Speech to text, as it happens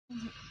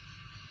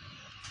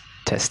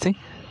Testing.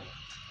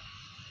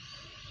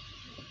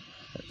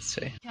 Let's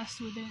see.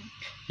 Just with it.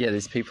 Yeah,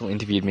 there's people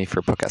interviewed me for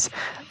a podcast.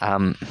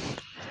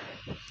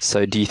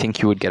 So do you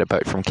think you would get a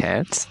boat from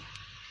Cairns?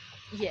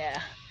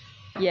 Yeah.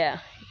 It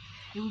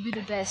would be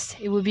the best.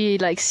 It would be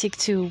like sick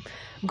to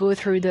go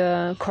through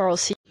the coral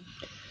sea.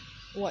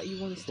 What,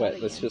 you want to start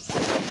again? Let's just...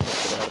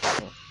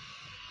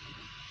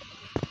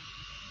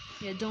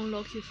 Yeah, don't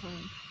lock your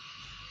phone.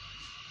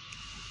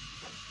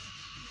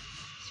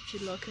 If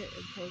you lock it,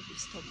 it'll probably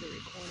stop the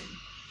recording.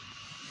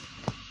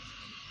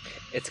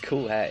 It's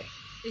cool, hey?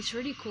 It's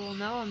really cool.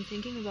 Now I'm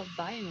thinking about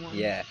buying one.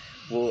 Yeah.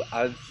 Well,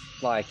 I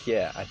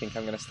think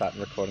I'm going to start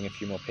recording a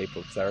few more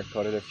people, because I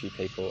recorded a few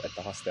people at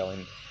the hostel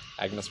in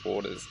Agnes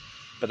Waters,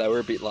 but they were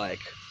a bit like...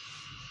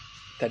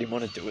 They didn't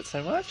want to do it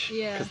so much.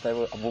 Yeah. Because they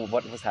were... Well,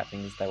 what was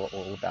happening is they were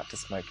all about to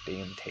smoke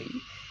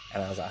DMT,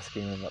 and I was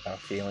asking them what they were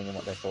feeling and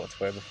what their thoughts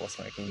were before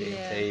smoking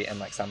DMT, and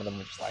like some of them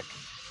were just like,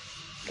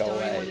 go don't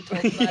away. Really want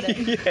to talk about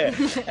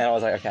it. Yeah. And I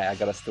was like, okay, I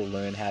got to still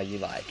learn how you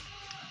like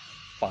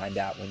find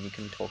out when you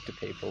can talk to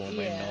people and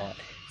when not.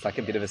 It's like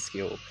a bit of a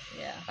skill.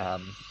 Yeah.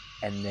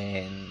 And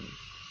then,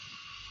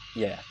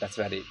 yeah, that's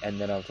about it. And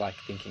then I was like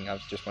thinking, I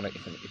was just wondering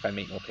if I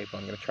meet more people,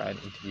 I'm going to try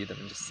and interview them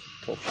and just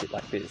talk shit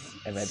like this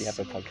and maybe have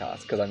a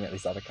podcast, because I met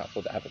this other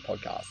couple that have a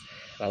podcast.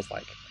 And I was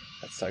like,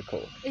 that's so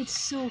cool. It's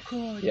so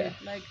cool, dude. Yeah.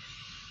 Like,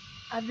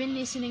 I've been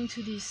listening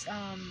to this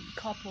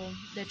couple.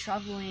 They're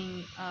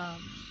traveling.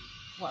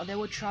 They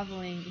were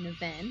traveling in a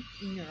van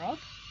in Europe.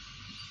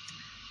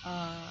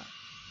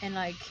 And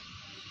like,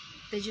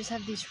 they just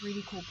have this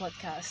really cool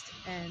podcast.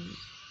 And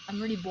I'm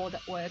really bored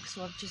at work,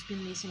 so I've just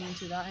been listening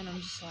to that, and I'm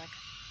just like,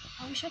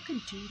 I wish I could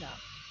do that.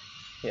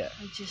 Yeah.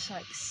 Like, just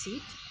like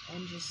sit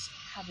and just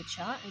have a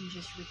chat and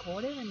just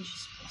record it and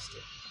just post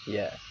it.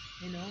 Yeah.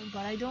 You know,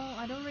 but I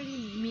don't really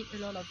meet a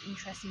lot of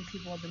interesting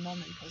people at the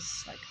moment,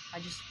 because like I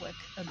just work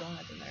alone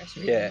at the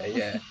nursery. Yeah, you know?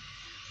 yeah.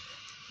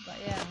 But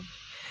yeah.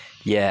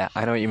 Yeah,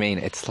 I know what you mean.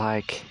 It's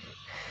like,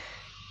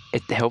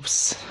 it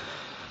helps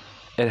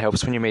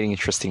when you're meeting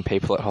interesting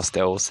people at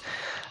hostels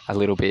a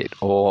little bit,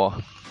 or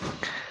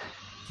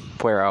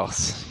where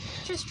else?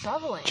 Just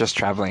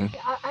traveling.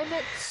 I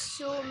met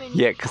so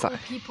many cool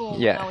people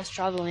when I was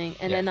traveling,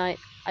 and then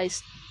I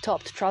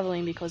stopped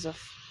traveling because of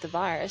the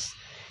virus,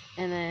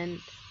 and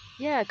then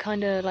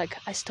kind of like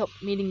I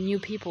stopped meeting new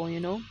people,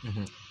 you know.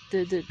 Mm-hmm.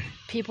 The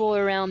people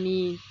around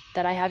me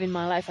that I have in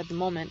my life at the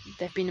moment,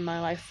 they've been in my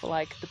life for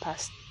like the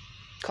past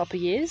couple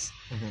years.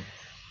 Mm-hmm.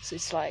 So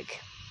it's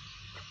like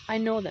I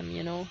know them,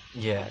 you know.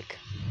 Yeah. Like,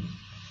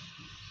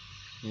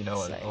 you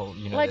know it. Like,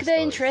 you know, like they're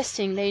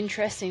interesting,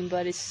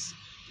 but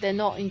they're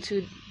not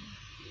into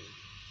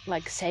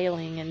like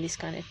sailing and these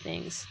kind of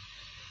things.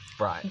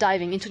 Right.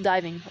 Diving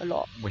a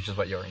lot. Which is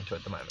what you're into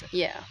at the moment.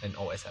 Yeah. And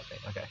always have been.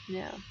 Okay.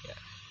 Yeah.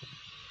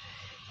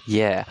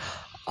 Yeah.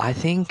 I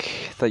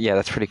think that,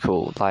 that's pretty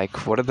cool.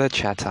 Like, what are the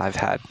chats I've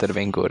had that have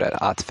been good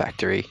at Arts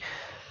Factory?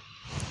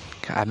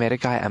 I met a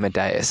guy,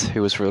 Amadeus,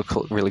 who was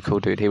really cool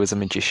dude. He was a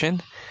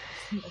magician.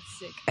 That's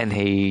sick. And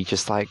he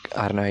just like,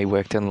 I don't know, he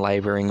worked in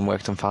labouring and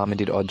worked on farm and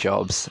did odd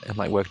jobs and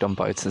like worked on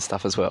boats and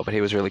stuff as well. But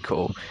he was really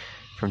cool,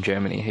 from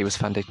Germany. He was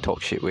fun to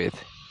talk shit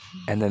with.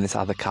 And then this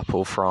other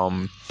couple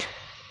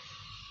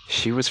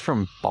she was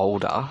from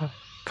Boulder,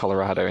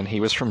 Colorado, and he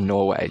was from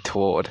Norway,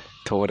 Tord.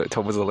 Tord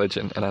was a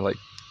legend. And I like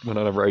went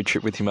on a road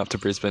trip with him up to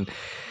Brisbane.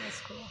 That's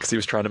cool. Because he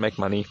was trying to make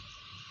money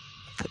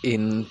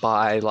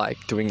by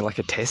like doing like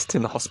a test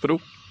in the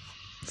hospital.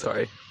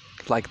 Sorry.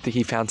 Like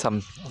he found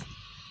some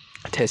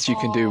test you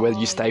can do where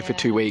you stay for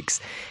 2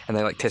 weeks and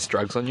they like test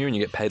drugs on you and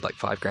you get paid like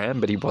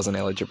 $5,000, but he wasn't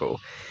eligible.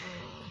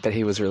 But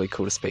he was really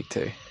cool to speak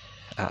to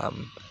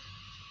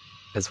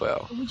as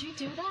well. Would you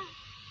do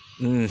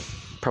that?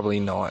 Probably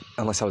not,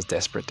 unless I was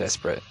desperate.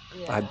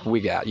 Yeah. I'd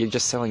wig out. You're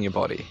just selling your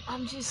body.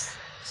 I'm just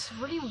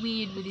really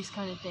weird with these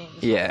kind of things.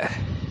 Yeah.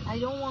 I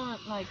don't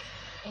want like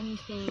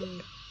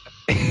anything.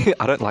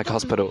 I don't like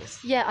hospitals.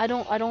 Yeah, I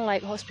don't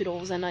like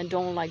hospitals, and I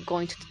don't like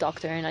going to the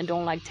doctor, and I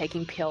don't like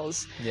taking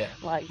pills. Yeah.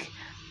 Like,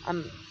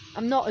 I'm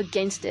not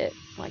against it.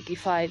 Like,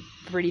 if I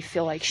really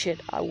feel like shit,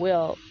 I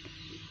will.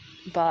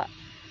 But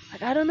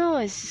like, I don't know.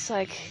 It's just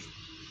like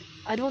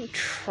I don't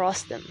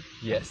trust them.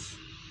 Yes.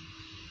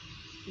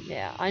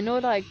 Yeah, I know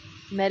like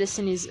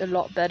medicine is a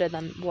lot better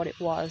than what it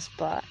was,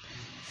 but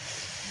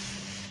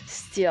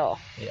still.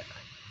 Yeah.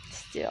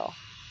 Still,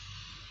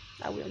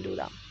 I wouldn't do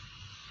that.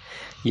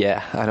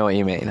 Yeah, I know what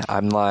you mean.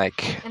 I'm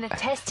like... And they're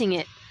testing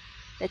it.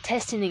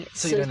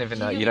 So you don't even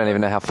know. You don't even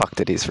know how fucked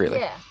it is, really.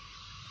 Yeah.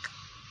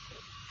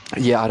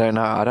 Yeah, I don't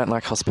know. I don't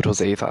like hospitals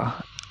either.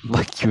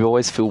 Like, you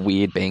always feel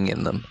weird being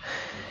in them.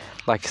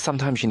 Like,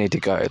 sometimes you need to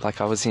go.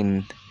 Like, I was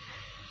in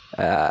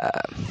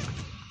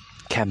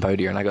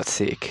Cambodia and I got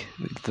sick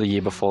the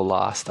year before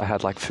last. I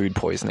had, like, food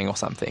poisoning or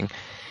something.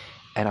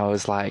 And I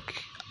was,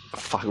 like,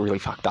 really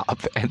fucked up.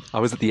 And I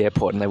was at the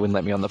airport and they wouldn't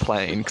let me on the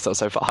plane because I was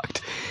so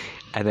fucked.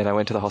 And then I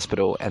went to the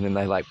hospital and then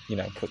they, like, you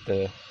know,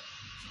 they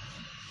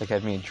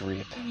gave me a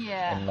drip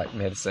and, like,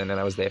 medicine.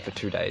 And I was there for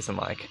 2 days and,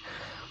 like,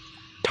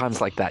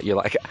 times like that, you're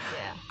like,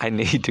 I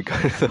need to go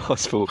to the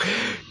hospital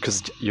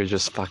because you're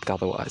just fucked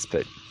otherwise.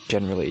 But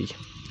generally,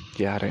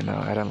 I don't know.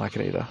 I don't like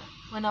it either.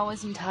 When I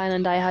was in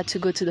Thailand, I had to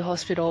go to the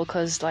hospital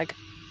because, like,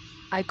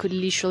 I could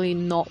literally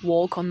not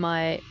walk on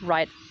my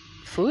right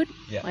foot.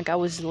 Yeah. Like, I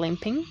was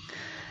limping. Is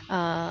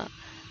that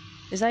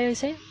how you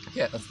say it?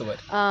 Yeah, that's the word.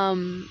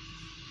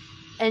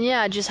 And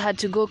yeah, I just had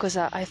to go because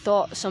I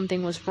thought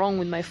something was wrong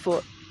with my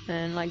foot.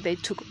 And, like, they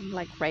took,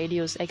 like,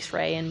 radios,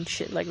 x-ray and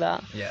shit like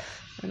that. Yeah.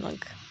 And,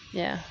 like,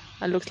 yeah,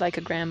 I looked like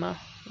a grandma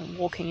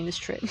walking in the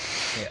street.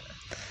 Yeah.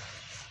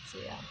 So,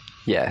 yeah.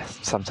 Yeah,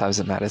 sometimes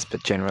it matters,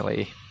 but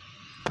generally,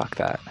 fuck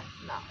that.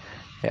 No.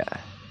 Yeah.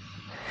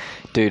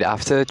 Dude,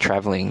 after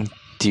traveling,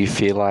 do you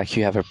feel like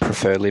you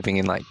prefer living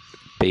in, like,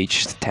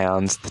 beach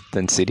towns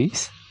than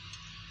cities?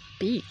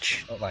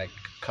 Beach? Or, like,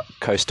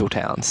 coastal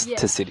towns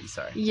to cities,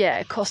 sorry.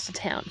 Yeah, coastal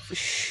town, for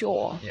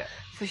sure. Yeah.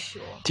 For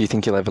sure. Do you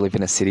think you'll ever live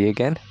in a city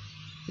again?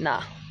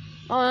 Nah.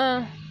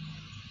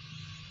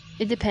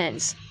 It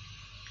depends.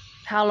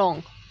 How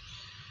long?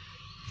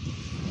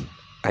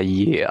 A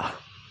year.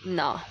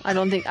 No, I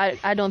don't think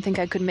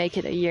I could make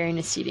it a year in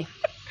a city.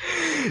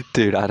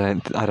 Dude, I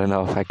don't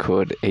know if I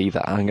could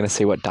either. I'm gonna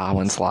see what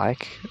Darwin's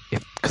like,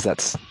 because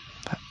that's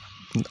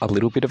a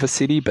little bit of a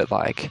city, but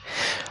like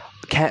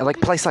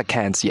place like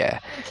Cairns, yeah.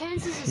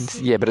 Cairns is a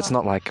city, yeah, but it's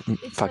not like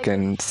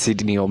fucking like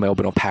Sydney or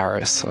Melbourne or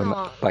Paris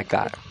or like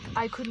that.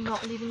 I could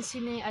not live in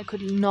Sydney. I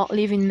could not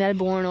live in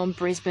Melbourne or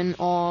Brisbane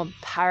or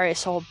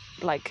Paris or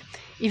like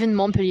even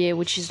Montpellier,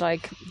 which is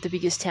like the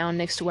biggest town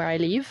next to where I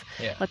live.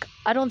 Yeah. Like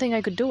I don't think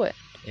I could do it.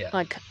 Yeah.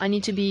 Like I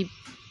need to be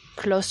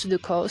close to the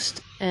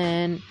coast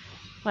and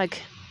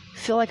like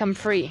feel like I'm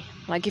free.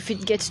 Like if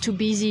it gets too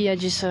busy, I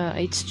just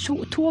it's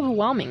too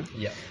overwhelming.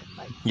 Yeah.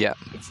 Like, yeah.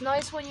 It's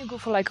nice when you go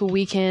for like a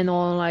weekend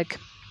or like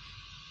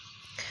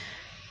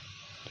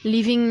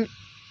living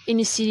in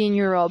a city in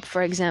Europe,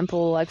 for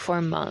example, like for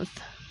a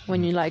month,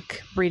 when you're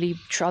like really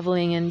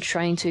traveling and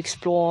trying to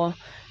explore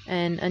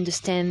and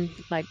understand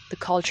like the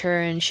culture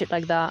and shit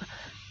like that,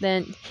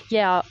 then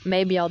yeah,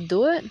 maybe I'll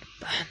do it,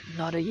 but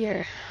not a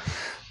year.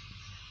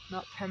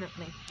 Not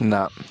permanently.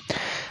 No,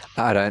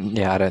 I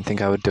don't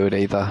think I would do it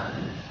either.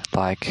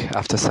 Like,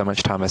 after so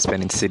much time I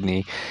spent in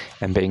Sydney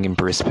and being in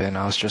Brisbane,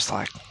 I was just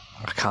like,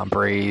 I can't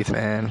breathe,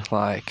 man.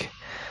 Like,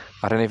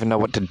 I don't even know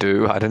what to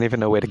do. I don't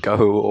even know where to go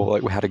or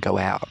like how to go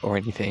out or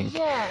anything.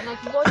 Yeah,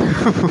 like what do you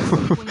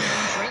do when you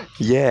drink?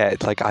 Yeah,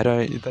 it's like I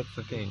don't. That's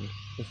the thing.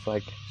 It's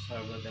like.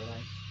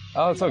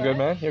 Oh, it's all good,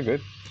 man. You're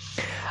good.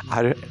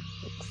 I don't.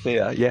 See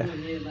ya. Yeah.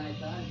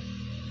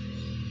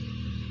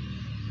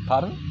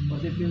 Pardon?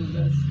 What did you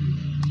do?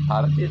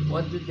 Pardon?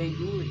 What did they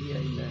do here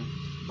in the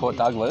Port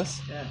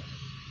Douglas? Yeah.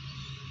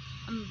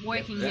 I'm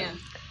working here.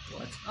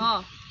 What?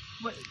 Oh,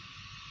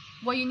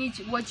 what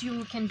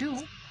you can do?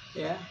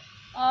 Yeah.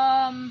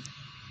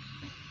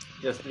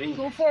 Just drink.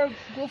 Go for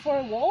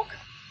a walk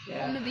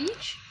on the Yeah.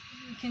 beach.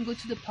 You can go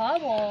to the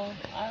pub or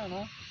I don't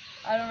know.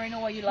 I don't really know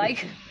what you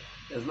like.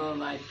 There's no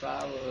night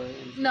travel or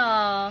anything.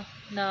 No.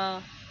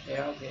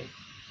 Yeah, okay.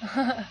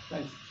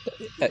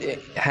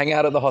 Thanks. Hang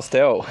out at the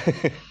hostel.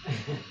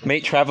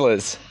 Meet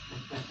travellers.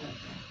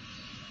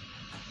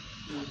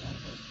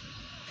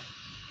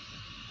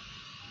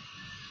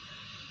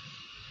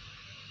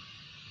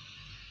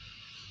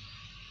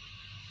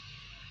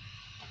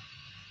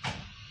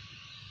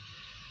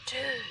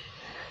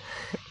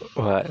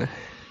 What?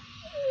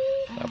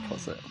 I'll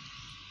pause it.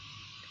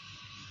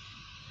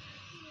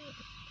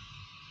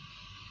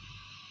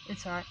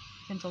 It's alright.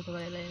 We can talk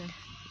about it later.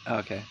 Oh,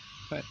 okay.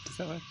 Wait, does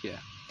that work? Yeah.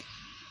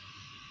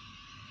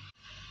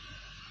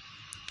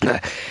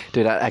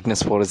 Dude, at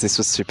Agnes Waters, this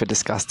was super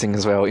disgusting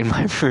as well. In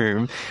my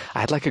room, I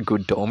had like a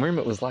good dorm room.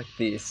 It was like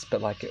this,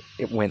 but like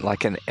it went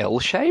like an L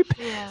shape.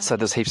 Yeah. So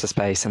there's heaps of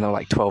space and there were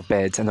like 12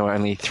 beds and there were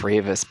only 3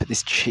 of us. But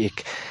this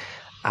chick,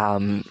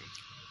 so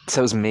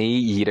it was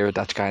me, Yida, a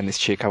Dutch guy, and this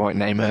chick, I won't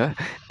name her,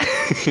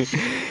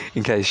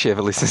 in case she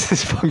ever listens to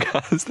this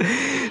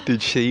podcast.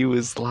 Dude, she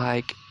was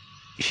like,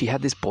 she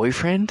had this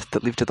boyfriend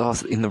that lived at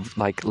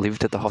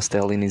the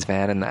hostel in his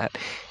van and that,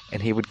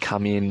 and he would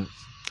come in.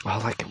 Well,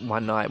 like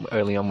one night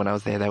early on when I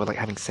was there, they were like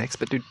having sex.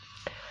 But dude,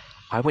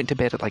 I went to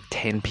bed at like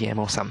 10 p.m.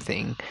 or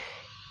something,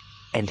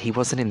 and he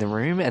wasn't in the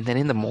room. And then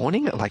in the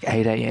morning at like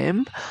 8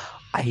 a.m.,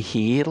 I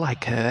hear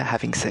like her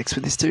having sex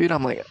with this dude.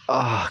 I'm like,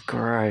 oh,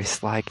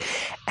 gross. Like,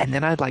 and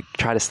then I'd like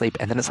try to sleep,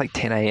 and then it's like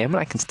 10 a.m. and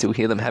I can still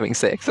hear them having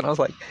sex. And I was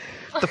like,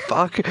 the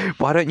fuck?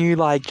 Why don't you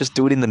like just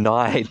do it in the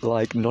night?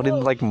 Like, not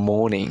in like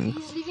morning.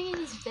 He's living in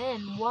his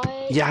van.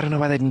 Why? Yeah, I don't know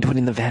why they didn't do it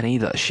in the van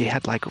either. She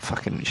had like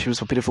she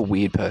was a bit of a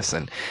weird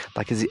person.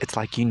 Like, it's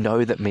like, you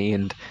know that me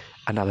and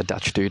another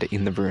Dutch dude are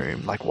in the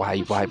room. Like, why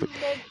would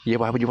you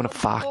want to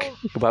fuck?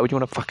 Why would you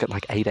want to fuck at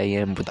like 8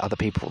 a.m. with other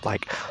people?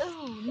 Like,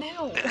 Oh,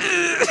 no.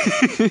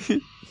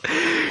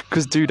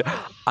 because dude,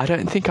 I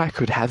don't think I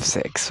could have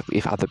sex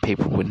if other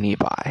people were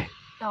nearby.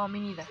 No, me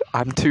neither.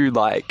 I'm too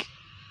like,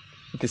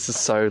 this is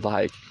so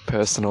like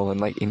personal and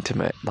like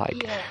intimate.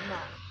 Like, Yeah, no.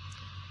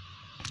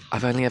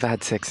 I've only ever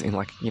had sex in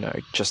like, you know,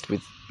 just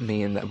with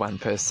me and that one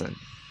person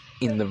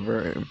in the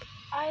room.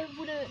 I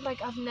wouldn't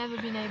I've never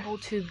been able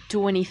to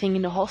do anything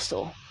in the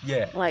hostel.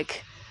 Yeah.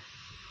 Like,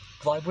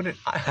 I wouldn't.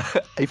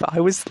 If I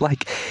was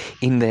like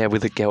in there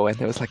with a girl and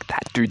there was like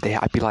that dude there,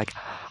 I'd be like,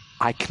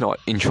 I cannot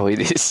enjoy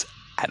this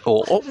at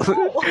all.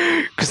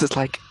 Because it's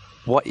like,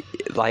 what?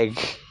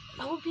 Like,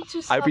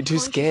 I'd be too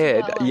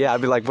scared. About, like... Yeah,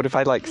 I'd be like, what if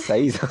I like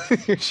say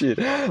something? Shit.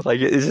 Like,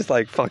 it's just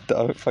like fucked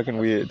up, fucking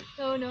weird.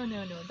 No.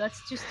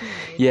 That's just too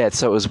weird. Yeah,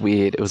 so it was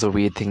weird. It was a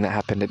weird thing that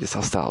happened at this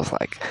hostel. I was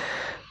like,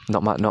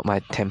 not my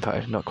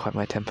tempo, not quite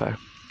my tempo.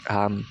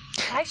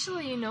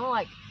 Actually,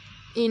 like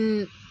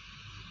in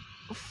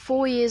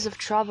 4 years of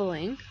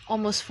traveling,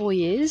 almost 4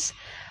 years,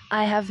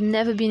 I have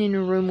never been in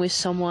a room with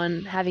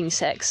someone having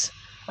sex.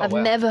 I've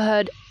never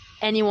heard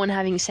anyone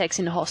having sex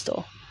in a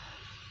hostel.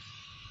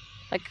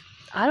 Like,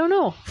 I don't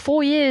know,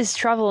 4 years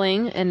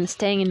traveling and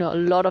staying in a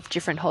lot of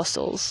different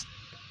hostels.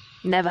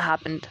 Never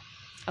happened.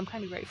 I'm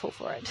kind of grateful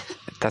for it.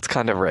 That's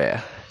kind of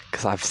rare,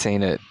 because I've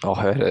seen it or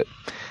heard it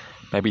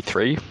maybe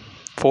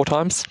 3-4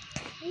 times.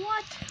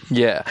 What?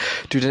 Yeah.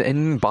 Dude,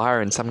 in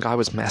Byron, some guy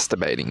was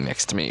masturbating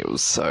next to me. It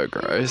was so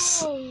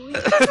gross. No.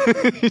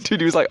 Dude,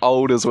 he was like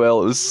old as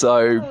well. It was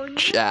so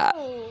chat.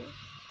 No.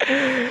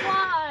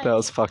 Why? That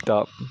was fucked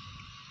up.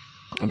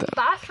 Go to the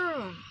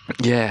bathroom.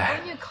 Yeah.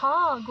 Go in your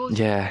car.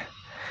 Yeah.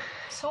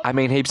 So I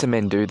mean, heaps of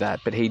men do that,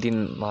 but he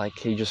didn't, like,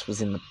 he just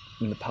was in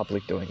the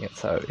public doing it,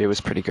 so it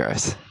was pretty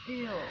gross.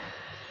 Ew.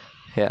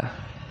 Yeah.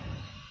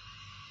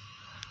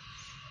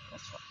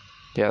 That's fine.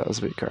 Yeah, that was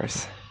a bit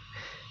gross.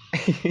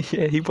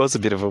 Yeah, he was a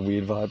bit of a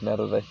weird vibe now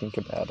that I think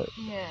about it.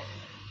 Yeah.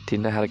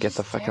 Didn't know how to get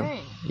the fucking...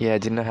 Yeah,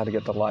 didn't know how to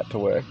get the light to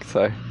work,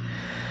 so...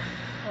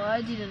 Well,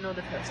 I didn't know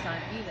the first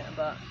time either,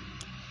 but...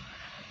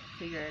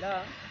 Figure it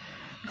out.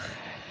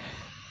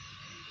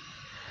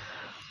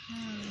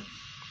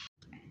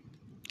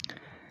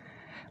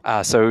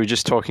 So we were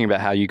just talking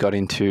about how you got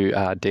into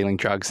dealing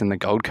drugs in the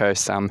Gold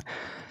Coast. I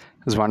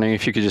was wondering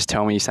if you could just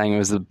tell me, you're saying it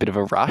was a bit of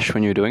a rush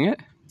when you were doing it?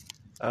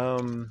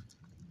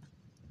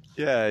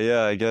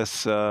 Yeah, I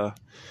guess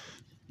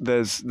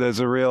there's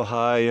a real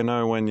high,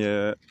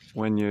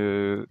 when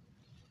you're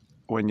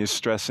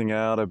stressing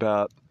out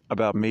about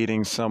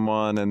meeting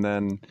someone and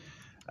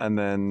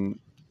then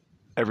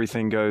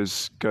everything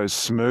goes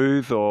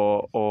smooth,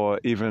 or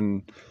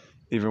even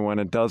when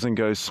it doesn't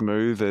go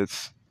smooth,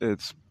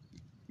 it's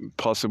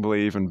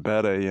possibly even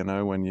better,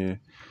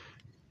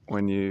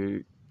 when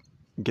you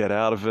get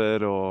out of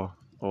it or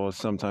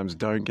sometimes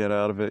don't get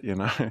out of it,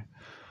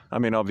 I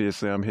mean,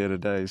 obviously I'm here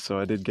today, so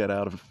I did get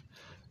out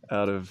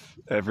of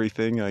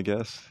everything, I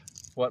guess.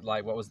 What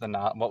was the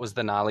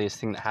gnarliest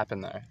thing that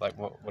happened though? Like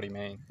what do you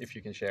mean, if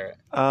you can share it?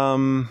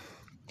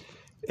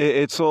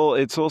 It's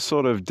all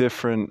sort of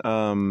different.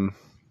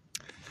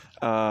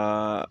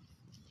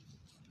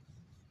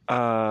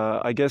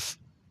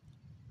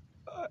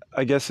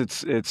 I guess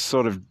it's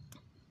sort of,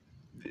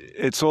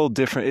 it's all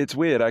different. It's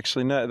weird,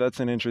 actually. No, that's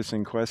an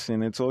interesting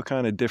question. It's all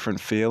kind of different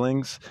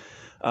feelings.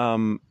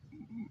 I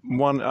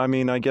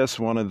guess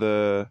one of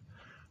the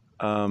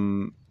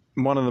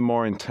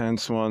more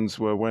intense ones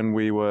were when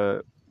we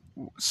were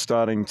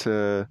starting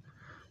to,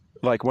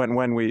 like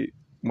when we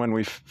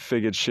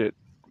figured shit.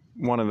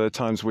 One of the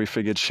times we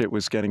figured shit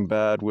was getting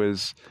bad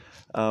was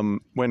when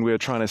we were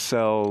trying to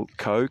sell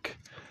coke.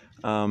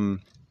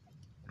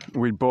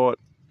 We bought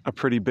a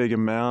pretty big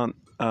amount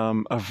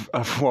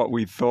of what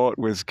we thought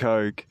was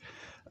coke,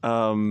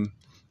 and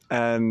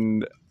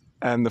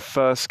the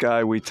first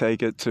guy we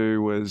take it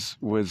to was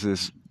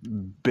this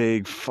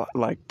big,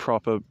 like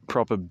proper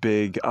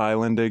big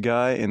islander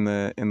guy in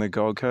the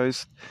Gold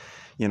Coast,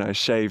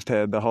 shaved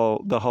head, the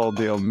whole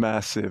deal,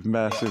 massive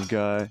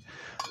guy,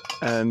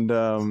 and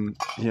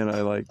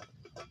like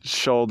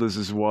shoulders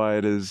as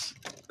wide as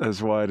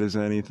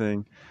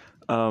anything,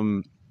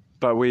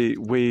 but we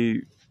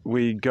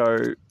go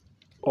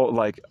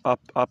like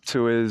up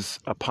to his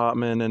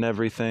apartment and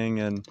everything,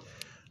 and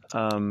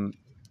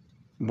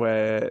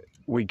where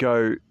we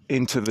go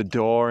into the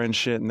door and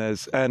shit, and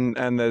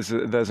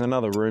there's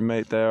another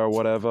roommate there or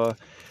whatever,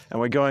 and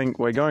we're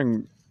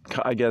going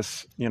I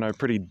guess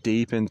pretty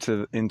deep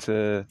into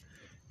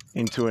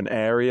an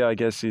area, I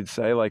guess you'd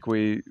say. Like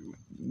we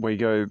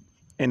go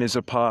in his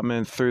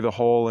apartment through the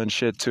hall and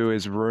shit to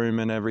his room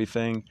and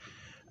everything,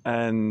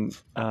 and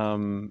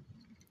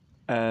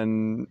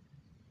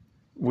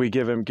we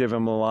give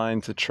him a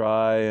line to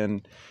try,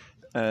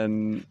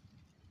 and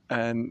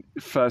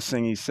first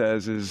thing he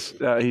says is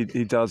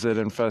he does it,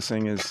 and first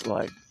thing is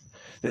like,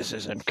 this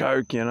isn't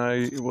coke,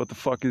 what the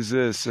fuck is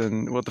this,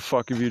 and what the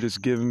fuck have you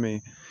just given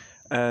me,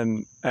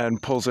 and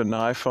pulls a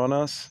knife on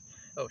us.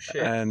 Oh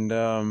shit. And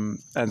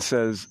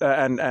says,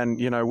 and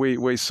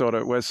we're sort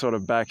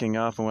of backing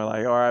up, and we're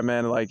like, all right,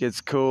 man, like,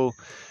 it's cool.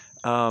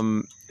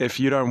 If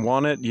you don't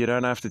want it, you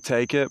don't have to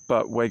take it,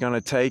 but we're gonna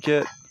take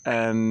it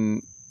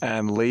and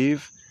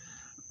leave.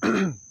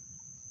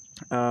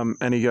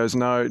 And he goes,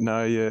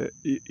 no,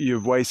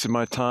 you've wasted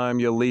my time.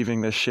 You're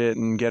leaving this shit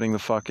and getting the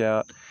fuck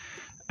out.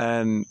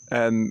 And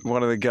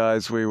one of the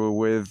guys we were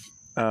with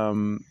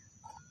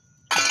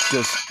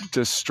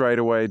just straight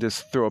away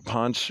just threw a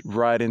punch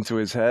right into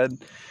his head.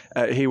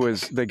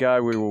 The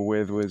guy we were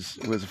with was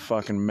a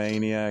fucking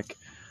maniac.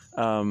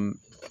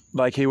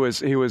 Like he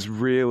was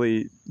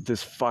really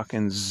just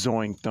fucking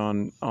zoinked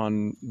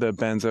on the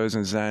benzos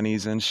and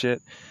Xannies and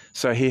shit.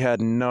 So he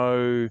had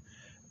no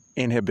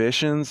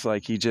inhibitions.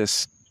 Like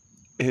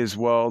his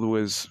world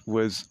was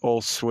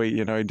all sweet,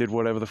 you know. He did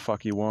whatever the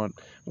fuck he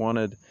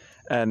wanted,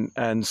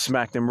 and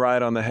smacked him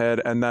right on the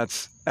head. And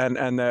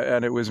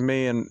it was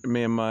me and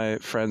my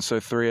friends, so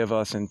 3 of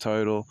us in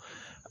total.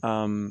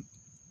 And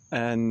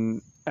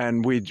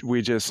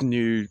we just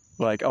knew,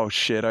 like, oh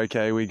shit,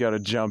 okay, we got to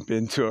jump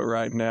into it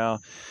right now.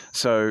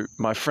 So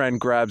my friend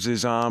grabs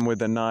his arm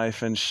with a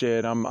knife and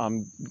shit.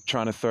 I'm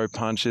trying to throw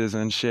punches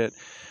and shit.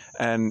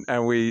 And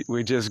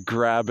we just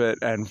grab it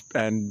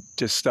and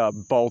just start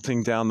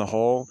bolting down the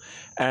hall.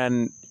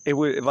 And it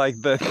was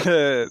like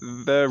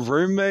the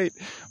roommate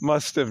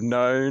must have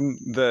known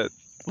that,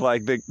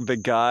 like, the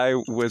guy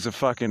was a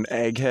fucking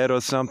egghead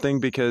or something,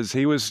 because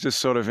he was just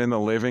sort of in the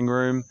living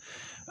room,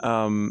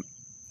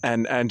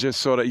 and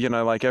just sort of, you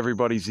know, like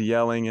everybody's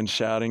yelling and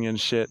shouting and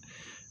shit,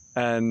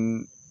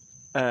 and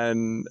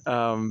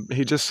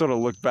he just sort of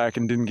looked back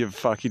and didn't give a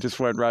fuck. He just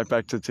went right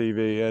back to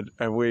TV,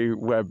 and we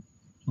were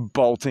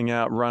bolting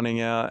out,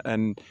 running out,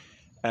 and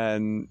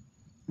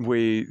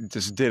we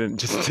just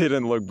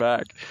didn't look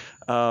back.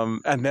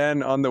 And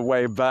then on the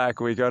way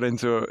back, we got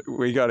into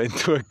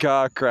a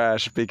car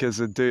crash because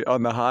the dude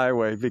on the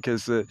highway,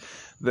 because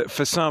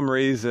for some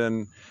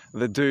reason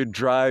the dude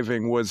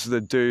driving was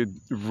the dude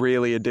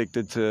really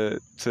addicted to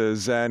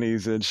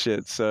Xannies and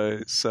shit. So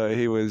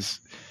he was,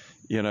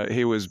 you know,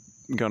 he was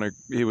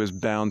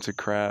bound to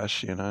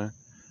crash, you know.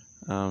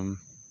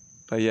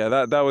 But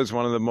yeah, that was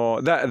one of the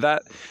more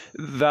that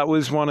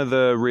was one of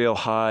the real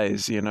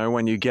highs, you know,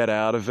 when you get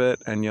out of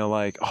it and you're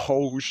like,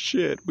 oh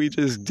shit, we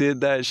just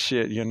did that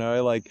shit, you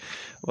know, like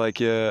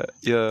you're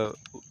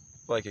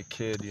like a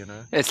kid, you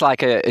know. It's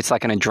like an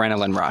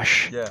adrenaline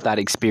rush, yeah. That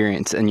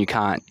experience, and you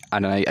can't. I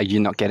don't know. You're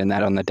not getting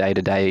that on the day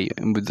to day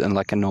with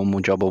like a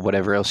normal job or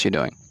whatever else you're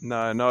doing.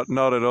 No, not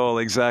at all.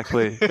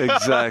 Exactly.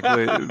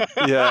 Yeah.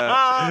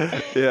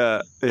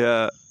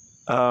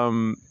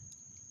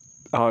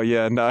 Oh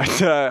yeah, no.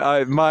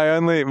 My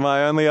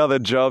only other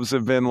jobs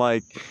have been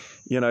like,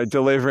 you know,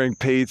 delivering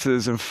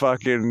pizzas and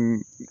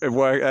fucking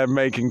work and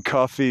making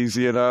coffees,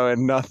 you know,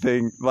 and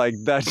nothing like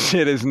that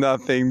shit is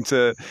nothing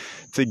to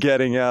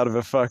getting out of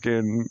a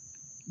fucking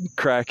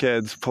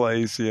crackhead's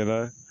place, you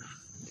know.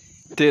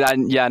 Dude, I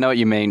know what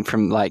you mean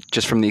from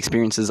the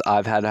experiences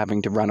I've had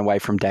having to run away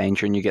from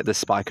danger, and you get the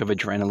spike of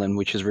adrenaline,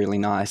 which is really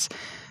nice.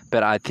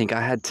 But I think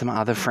I had some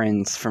other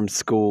friends from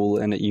school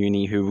and at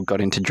uni who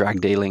got into drug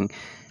dealing.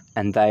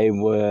 And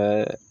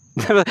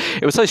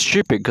it was so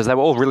stupid because they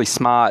were all really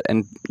smart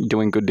and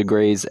doing good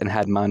degrees and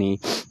had money,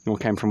 all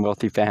came from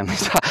wealthy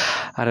families.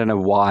 I don't know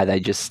why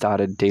they just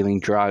started dealing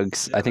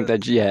drugs. Yeah, I think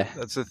that's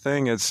the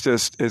thing. It's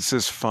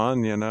just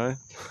fun, you know.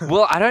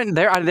 Well, I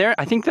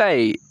think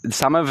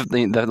some of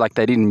the like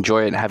they did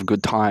enjoy it and have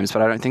good times,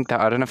 but I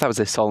don't know if that was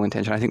their sole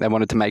intention. I think they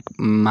wanted to make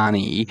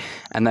money,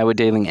 and they were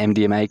dealing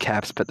MDMA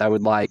caps, but they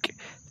would like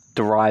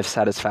derive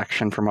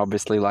satisfaction from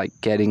obviously like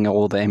getting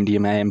all the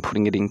MDMA and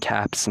putting it in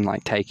caps and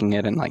like taking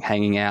it and like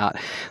hanging out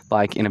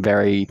like in a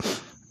very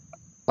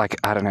like,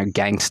 I don't know,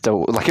 gangster,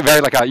 like a very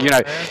like a, you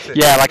know,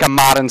 yeah, like a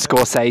Martin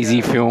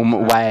Scorsese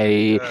film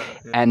way.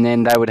 And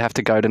then they would have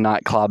to go to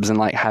nightclubs and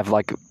like have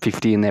like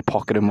 50 in their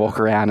pocket and walk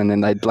around, and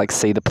then they'd like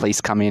see the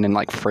police come in and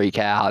like freak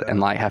out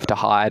and like have to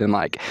hide and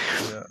like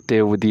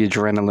deal with the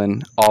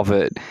adrenaline of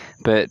it.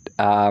 But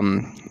I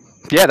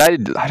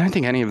don't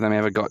think any of them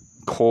ever got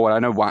caught. I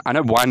know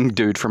one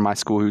dude from my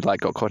school who like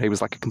got caught. He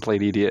was like a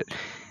complete idiot,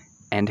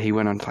 and he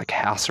went on like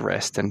house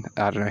arrest, and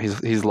I don't know,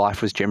 his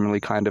life was generally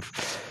kind of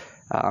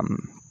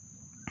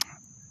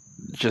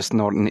just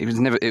not.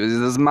 It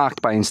was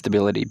marked by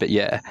instability. But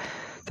yeah,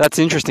 that's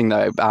interesting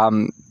though.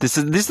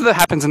 This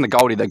happens in the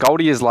Goldie. The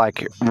Goldie is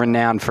like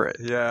renowned for it.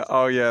 Yeah.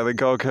 Oh yeah. The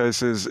Gold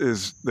Coast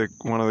is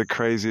one of the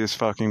craziest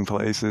fucking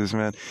places,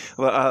 man.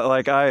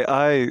 Like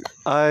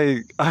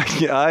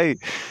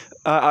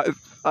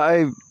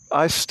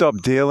I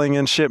stopped dealing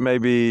and shit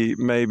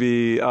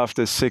maybe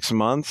after 6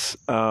 months.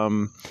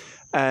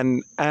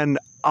 And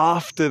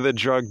after the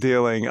drug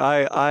dealing,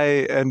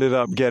 I ended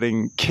up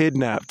getting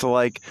kidnapped,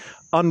 like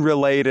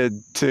unrelated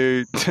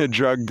to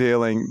drug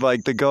dealing.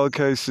 Like the Gold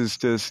Coast is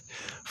just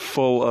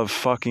full of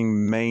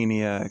fucking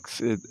maniacs.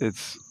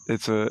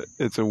 It's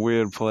a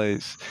weird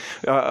place.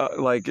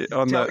 Like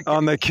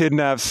on the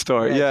kidnap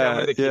story.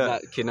 Yeah.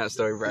 Kidnap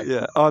story, right?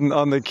 Yeah.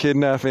 On the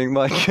kidnapping,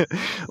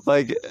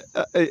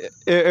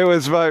 it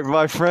was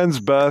my friend's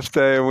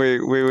birthday, and we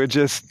were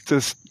just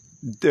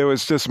it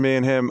was just me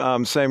and him,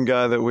 same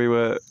guy that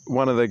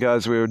one of the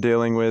guys we were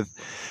dealing with,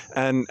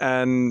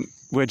 and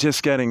we're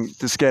just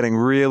getting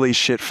really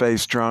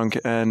shit-faced drunk,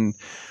 and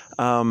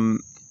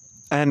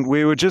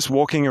we were just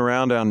walking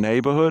around our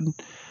neighborhood,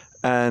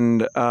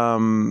 and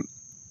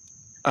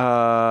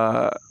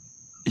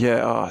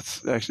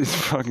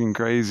it's fucking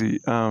crazy.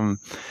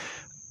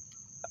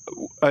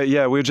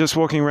 we were just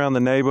walking around the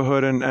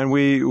neighborhood, and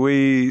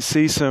we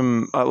see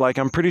some like,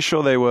 I'm pretty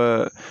sure they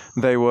were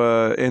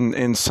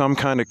in some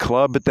kind of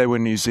club, but they were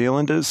New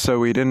Zealanders, so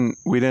we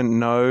didn't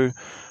know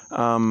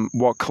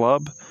what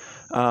club,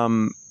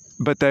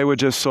 but they were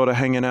just sort of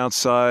hanging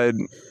outside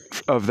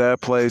of their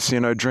place,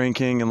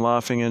 drinking and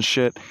laughing and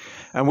shit,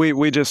 and we're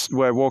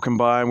walking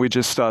by and we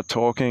just start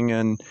talking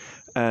and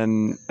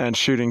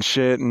shooting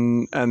shit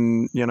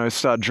and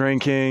start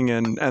drinking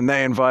and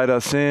they invite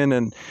us in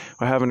and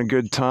we're having a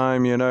good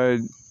time,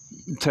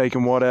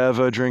 taking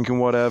whatever, drinking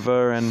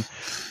whatever, and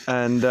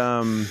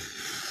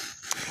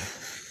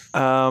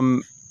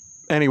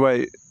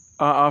anyway,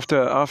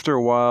 after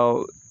a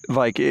while,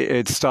 like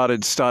it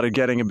started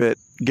getting a bit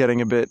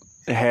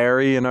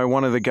hairy.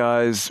 One of the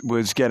guys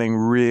was getting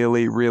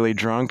really, really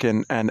drunk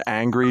and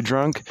angry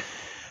drunk,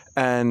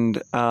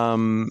 and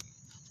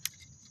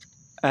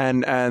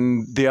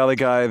the other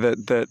guy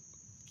that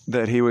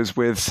he was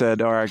with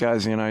said, "All right,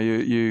 guys,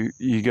 you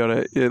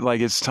gotta,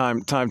 it's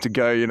time to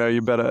go.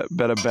 You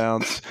better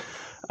bounce."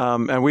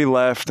 And we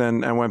left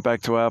and went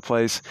back to our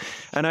place.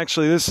 And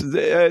actually, it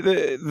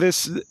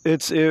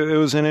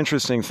was an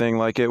interesting thing.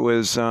 Like it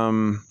was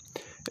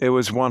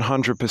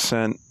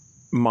 100%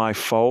 my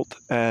fault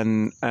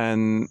and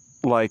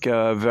like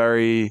a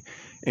very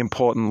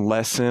important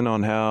lesson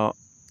on how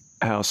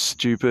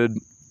stupid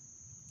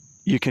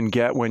you can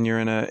get when you're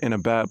in a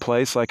bad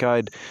place. Like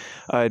I'd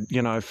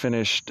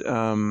finished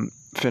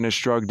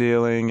drug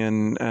dealing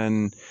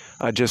and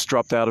I just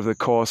dropped out of the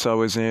course I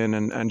was in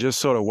and just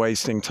sort of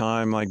wasting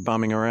time, like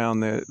bumming around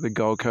the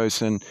Gold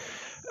Coast and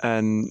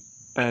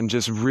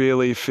just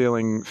really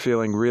feeling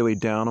really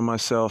down on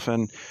myself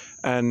and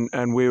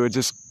we were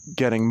just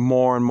getting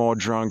more and more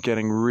drunk,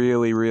 getting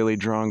really, really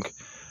drunk,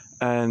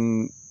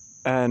 and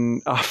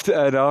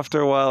after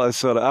a while I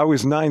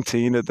was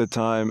 19 at the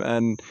time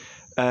and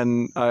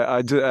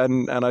I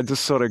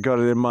just sort of got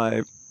it in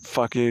my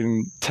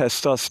fucking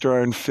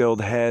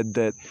testosterone-filled head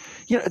that,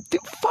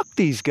 fuck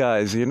these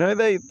guys,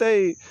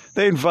 they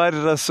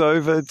invited us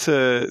over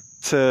to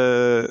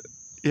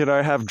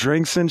have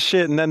drinks and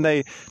shit, and then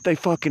they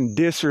fucking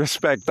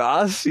disrespect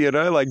us,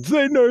 like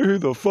they know who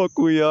the fuck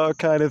we are,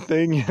 kind of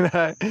thing,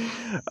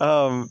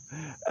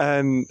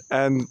 and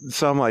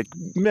so I'm like,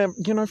 man,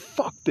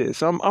 fuck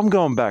this, I'm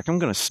going back, I'm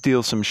gonna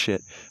steal some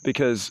shit,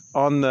 because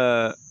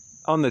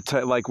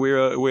like we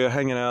were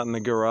hanging out in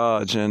the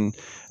garage and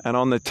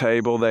on the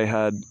table they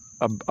had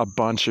a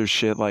bunch of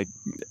shit like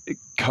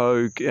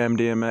coke,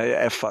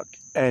 MDMA, fuck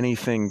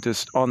anything,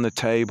 just on the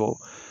table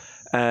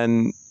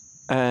and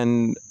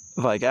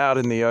like out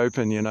in the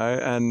open,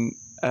 and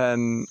I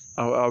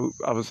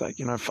was like,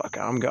 fuck,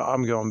 I'm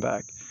going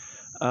back,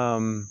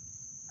 and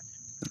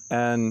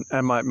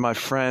my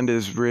friend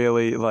is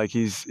really like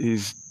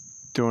he's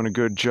doing a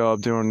good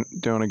job, doing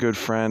a good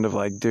friend of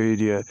like, dude,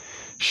 you're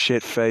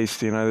shit-faced,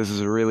 this is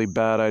a really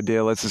bad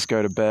idea, let's just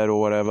go to bed or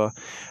whatever.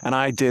 And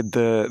I did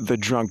the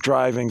drunk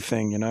driving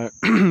thing,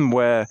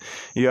 where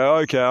you go,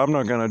 okay, I'm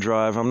not going to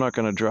drive,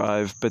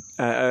 but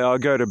I'll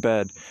go to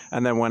bed.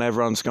 And then when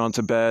everyone's gone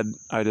to bed,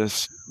 I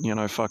just,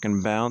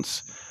 fucking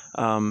bounce.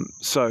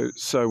 So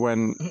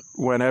when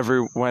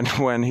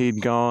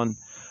he'd gone,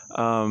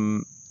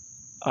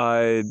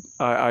 I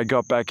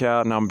got back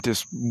out and I'm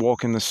just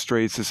walking the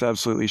streets, just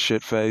absolutely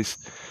shit-faced,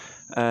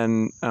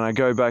 and I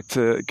go back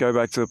to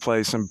the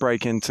place and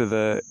break into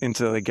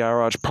the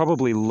garage,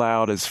 probably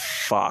loud as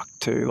fuck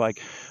too. Like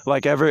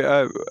every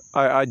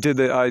I'd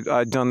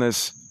done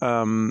this.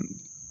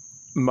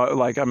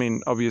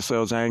 Obviously I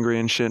was angry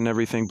and shit and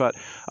everything, but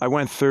I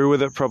went through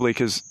with it probably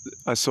because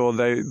I saw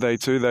they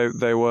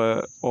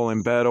were all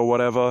in bed or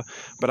whatever,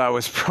 but I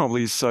was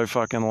probably so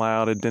fucking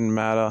loud it didn't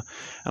matter,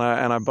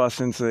 and I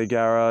bust into the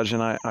garage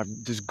and I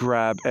just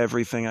grab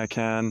everything I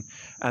can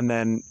and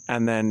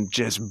then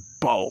just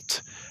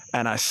bolt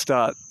and I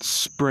start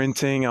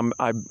sprinting.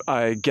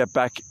 I get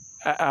back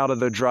out of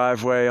the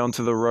driveway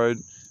onto the road.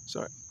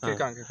 Sorry. Keep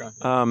going.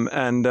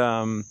 And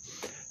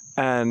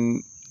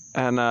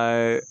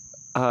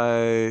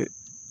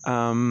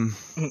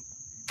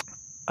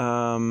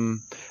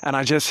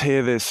I just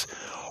hear this,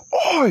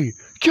 "Oi,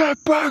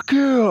 get back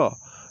here!"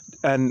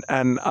 And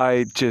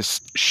I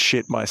just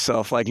shit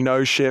myself, like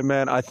no shit,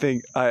 man. I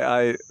think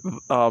I'd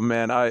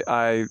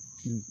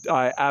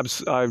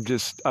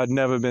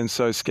never been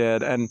so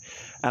scared, and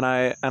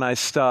I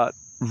start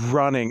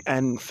running,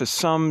 and for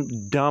some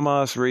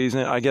dumbass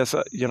reason, I guess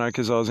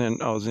because I was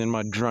in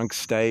my drunk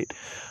state,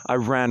 I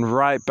ran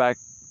right back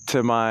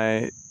to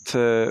my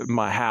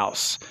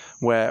house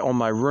where all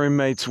my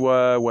roommates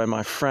were, where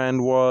my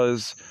friend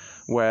was,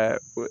 where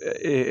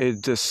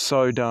it just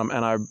so dumb.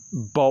 And I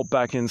bolt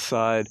back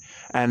inside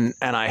and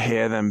I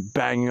hear them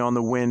banging on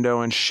the window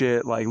and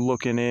shit, like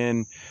looking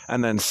in,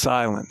 and then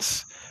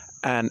silence.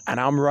 And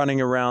I'm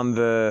running around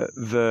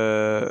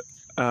the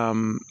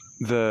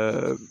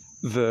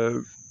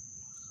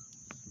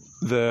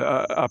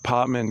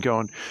apartment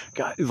going,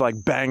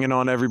 like banging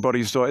on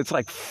everybody's door. It's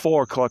like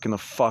 4:00 in the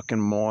fucking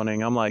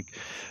morning. I'm like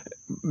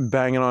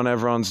banging on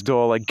everyone's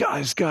door, like,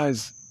 guys,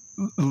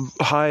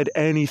 hide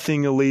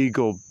anything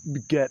illegal,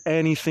 get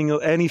anything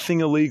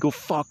illegal,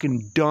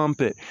 fucking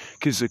dump it,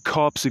 because the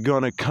cops are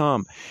gonna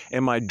come.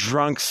 In my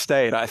drunk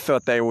state, I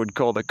thought they would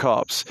call the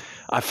cops.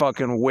 I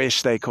fucking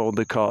wish they called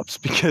the cops,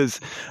 because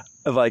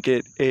like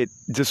it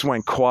just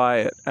went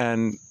quiet,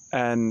 and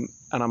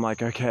I'm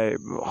like, okay,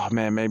 oh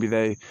man, maybe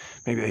they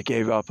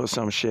gave up or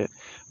some shit.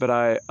 But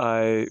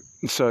I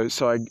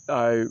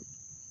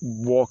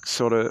walked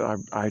sort of,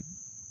 I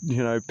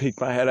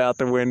peek my head out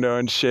the window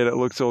and shit. It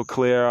looks all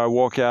clear. I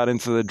walk out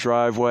into the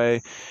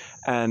driveway,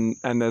 and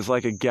there's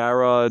like a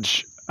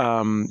garage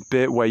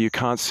bit where you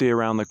can't see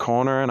around the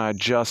corner, and I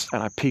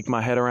peek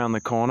my head around the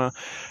corner,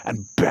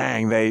 and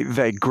bang,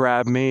 they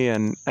grab me,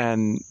 and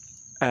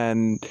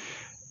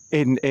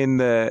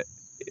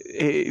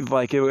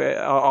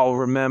I'll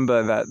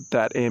remember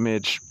that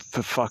image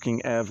for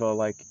fucking ever.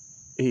 Like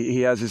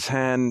he has his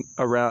hand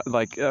around,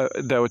 like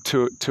there were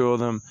two of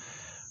them.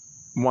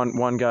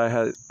 One guy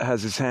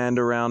has his hand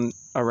around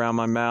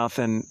my mouth,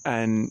 and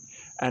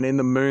in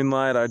the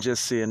moonlight I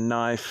just see a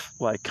knife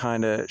like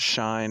kind of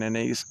shine, and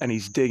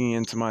he's digging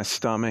into my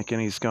stomach,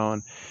 and he's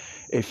going,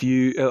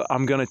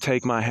 I'm gonna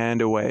take my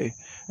hand away,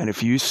 and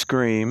if you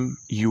scream,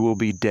 you will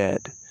be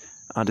dead.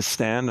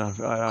 Understand?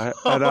 I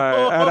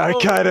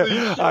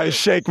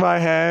shake my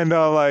hand.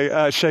 I'm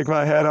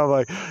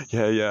like,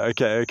 yeah,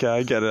 okay,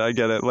 I get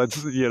it.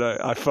 Let's,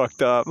 I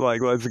fucked up.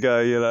 Like, let's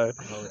go,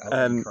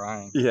 And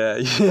crying.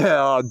 Yeah.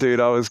 Oh, dude,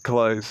 I was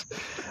close,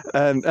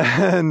 and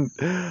I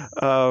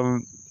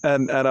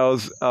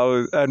was,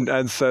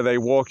 and so they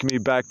walked me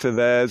back to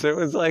theirs. It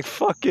was like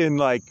fucking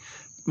like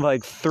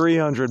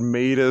 300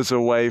 meters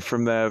away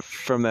from their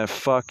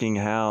fucking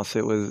house.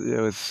 It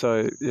was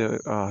so,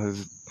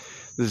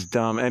 this is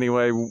dumb.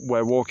 Anyway,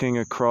 we're walking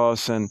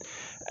across, and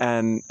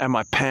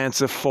my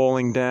pants are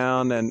falling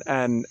down,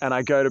 and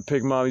I go to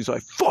pick him up. He's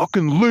like,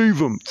 fucking leave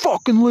him.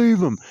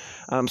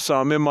 So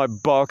I'm in my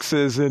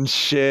boxes and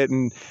shit,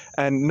 and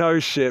no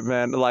shit,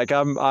 man. Like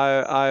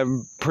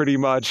I'm pretty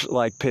much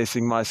like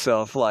pissing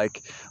myself.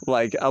 Like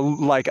a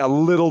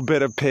little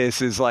bit of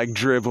piss is like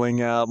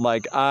dribbling out.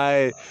 Like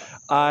I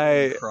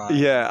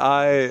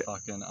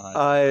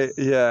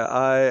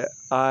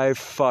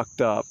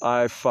fucked up.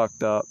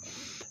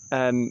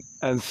 And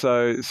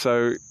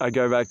so I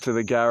go back to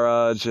the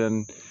garage,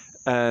 and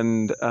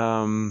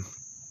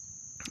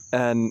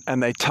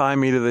they tie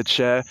me to the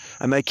chair,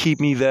 and they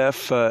keep me there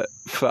for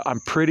I'm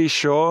pretty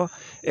sure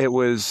it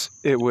was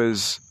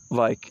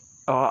like,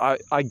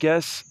 I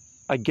guess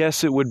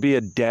it would be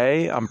a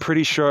day. I'm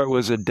pretty sure it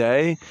was a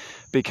day,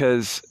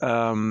 because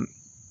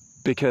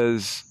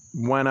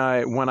when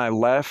I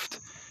left,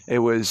 it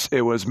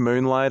was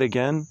moonlight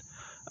again.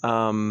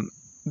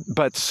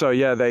 But so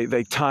yeah,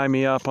 they tie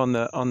me up on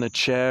the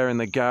chair in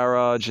the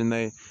garage, and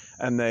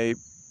they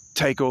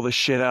take all the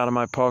shit out of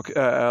my pocket,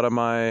 out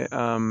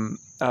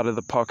of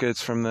the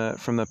pockets from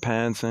the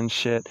pants and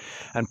shit,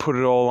 and put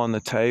it all on the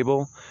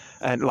table,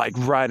 and like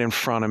right in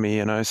front of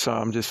me, So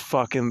I'm just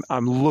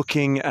I'm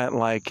looking at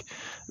like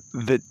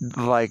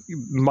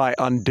my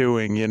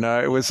undoing,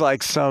 It was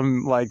like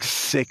some like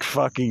sick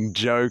fucking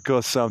joke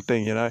or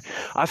something,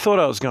 I thought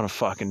I was gonna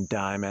fucking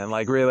die, man.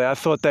 Like really, I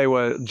thought they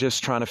were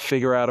just trying to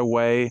figure out a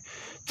way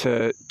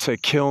to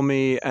kill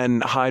me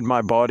and hide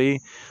my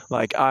body.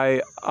 Like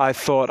I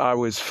thought I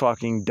was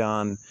fucking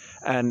done.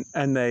 Like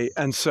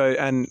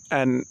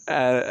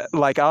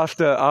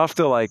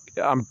after like,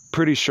 I'm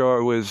pretty sure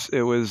it was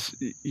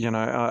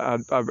I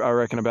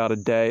reckon about a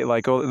day.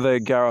 Like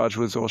the garage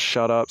was all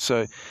shut up,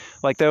 so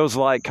like there was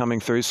light coming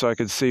through, so I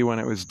could see when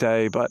it was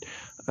day, but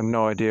I have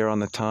no idea on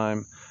the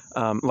time.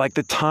 Like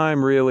the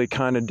time really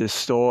kind of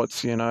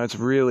distorts, it's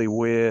really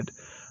weird.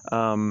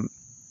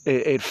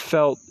 It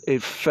felt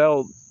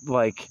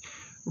like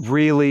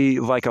really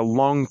like a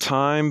long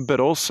time,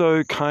 but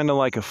also kind of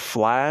like a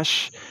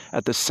flash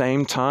at the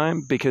same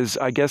time, because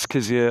I guess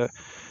because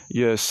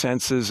your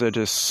senses are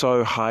just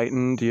so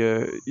heightened,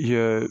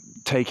 you're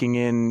taking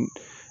in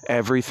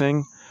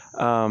everything,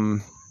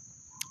 This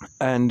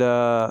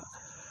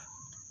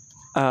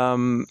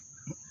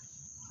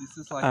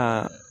is like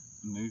a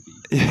movie.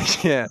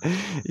 Yeah.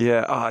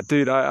 Oh,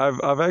 dude,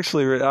 I've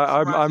actually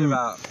I'm.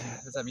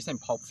 Have you seen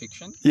Pulp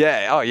Fiction?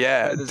 Yeah. Oh,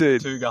 yeah, There's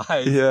dude. two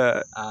guys.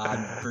 Yeah.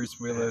 Bruce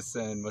Willis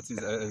and what's his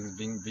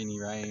Ving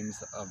Rhames.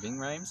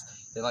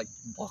 They're like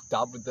locked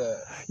up with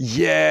the.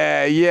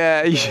 Yeah.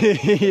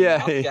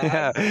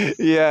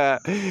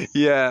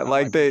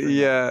 Like they.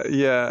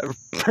 Yeah.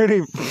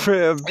 Pretty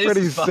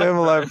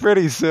similar.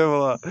 Pretty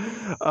similar.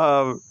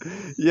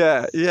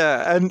 Yeah.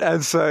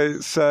 And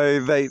so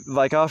they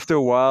like after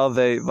a while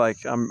they like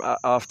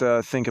after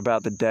I think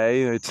about the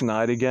day, it's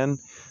night again.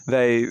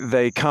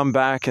 They come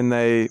back and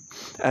they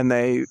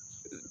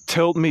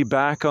tilt me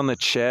back on the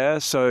chair,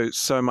 so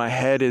my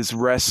head is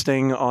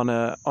resting on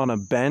a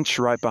bench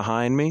right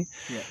behind me.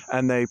 Yeah.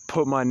 And they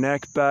put my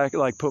neck back,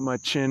 like put my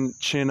chin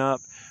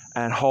up,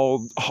 and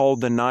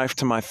hold the knife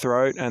to my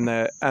throat, and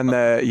they're and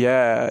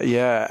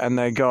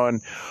they're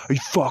going, "Are you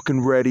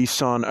fucking ready,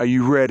 son? Are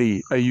you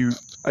ready? Are you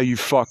Are you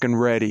fucking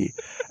ready?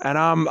 And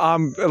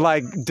I'm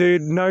like,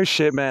 dude, no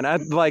shit, man.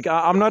 I'm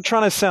not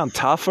trying to sound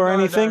tough or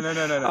anything.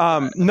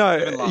 No,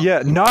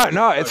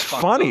 it's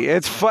funny.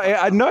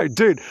 No,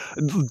 dude,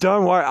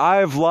 don't worry. I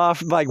have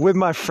laughed, like, with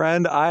my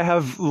friend, I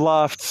have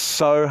laughed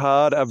so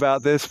hard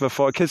about this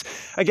before. Because,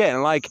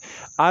 again, like,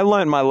 I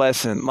learned my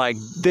lesson. Like,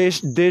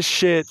 this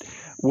shit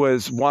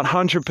was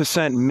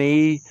 100%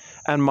 me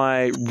and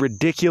my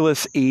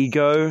ridiculous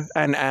ego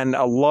and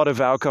a lot of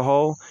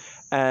alcohol.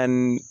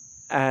 And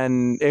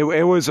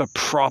it was a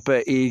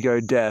proper ego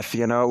death,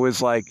 you know. It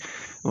was like,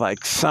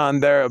 son,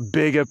 there are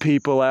bigger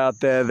people out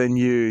there than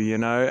you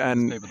know.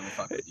 And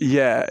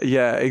yeah,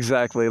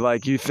 exactly.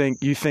 Like, you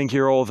think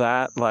you're all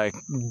that? Like,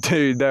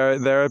 dude,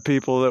 there are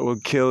people that will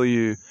kill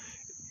you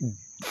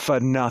for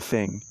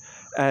nothing.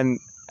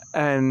 And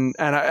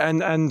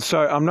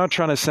so I'm not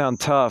trying to sound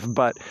tough,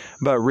 but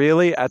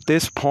really at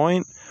this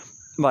point,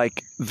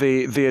 like,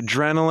 the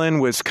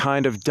adrenaline was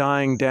kind of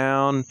dying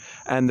down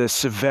and the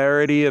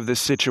severity of the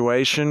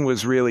situation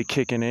was really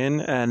kicking in.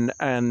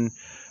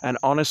 And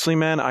honestly,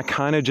 man, I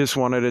kind of just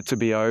wanted it to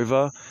be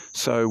over.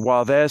 So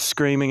while they're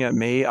screaming at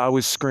me, I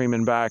was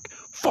screaming back,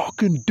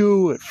 fucking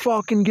do it.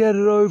 Fucking get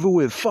it over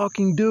with.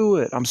 Fucking do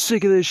it. I'm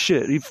sick of this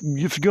shit. If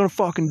you're going to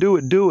fucking do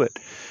it, do it.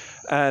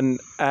 And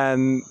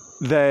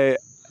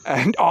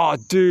oh,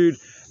 dude.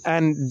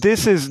 And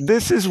this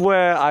is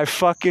where I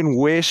fucking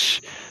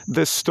wish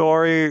the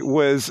story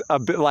was a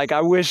bit, like, I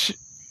wish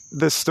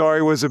the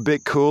story was a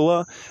bit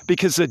cooler,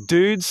 because the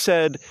dude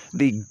said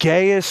the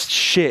gayest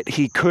shit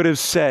he could have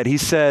said. He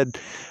said,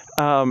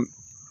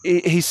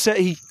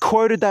 he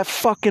quoted that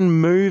fucking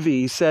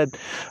movie. He said,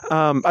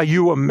 are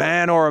you a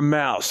man or a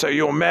mouse? Are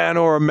you a man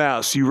or a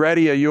mouse? You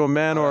ready? Are you a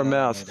man or a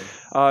mouse?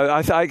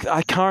 I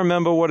can't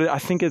remember what it, I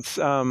think it's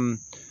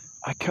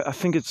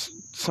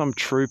some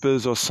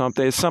Troopers or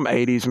something. It's some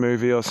 80s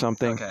movie or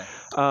something. Okay.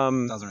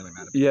 Doesn't really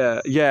matter.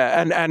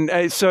 Yeah.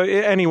 And so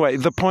anyway,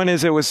 the point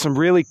is, it was some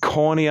really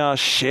corny ass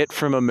shit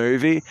from a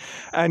movie.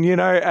 And, you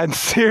know, and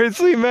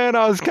seriously, man,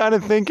 I was kind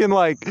of thinking,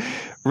 like,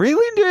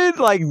 really, dude?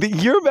 Like,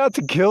 you're about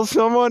to kill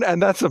someone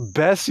and that's the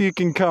best you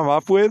can come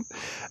up with?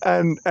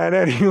 And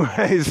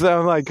anyway, so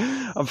I'm like,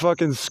 I'm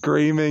fucking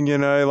screaming, you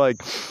know,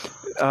 like,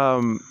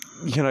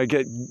 you know,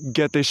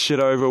 get this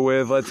shit over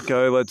with. Let's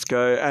go.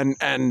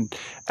 And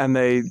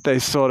they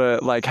sort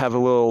of like have a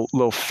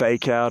little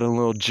fake out and a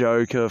little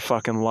joke, a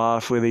fucking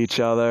laugh with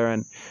each other,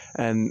 and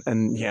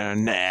you know,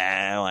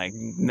 nah, like,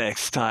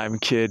 next time,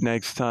 kid,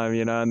 next time,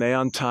 you know. And they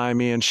untie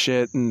me and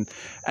shit, and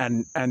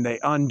they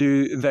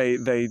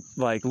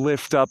like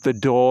lift up the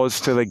doors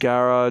to the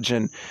garage,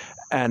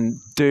 and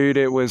dude,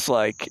 it was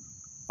like,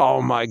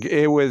 oh my,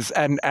 it was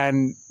and.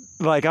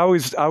 Like, I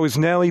was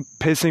nearly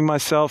pissing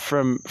myself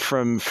from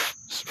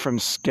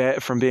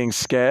being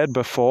scared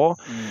before,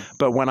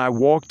 but when I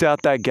walked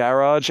out that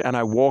garage and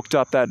I walked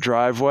up that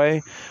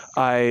driveway,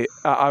 I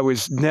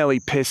was nearly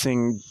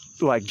pissing,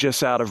 like,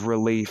 just out of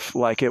relief.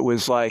 Like, it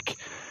was like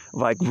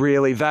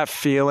really that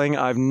feeling.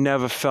 I've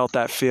never felt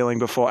that feeling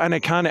before, and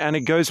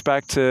it goes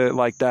back to,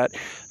 like, that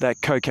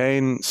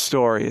cocaine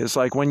story. Is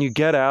like, when you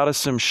get out of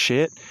some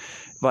shit,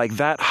 like,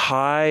 that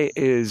high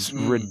is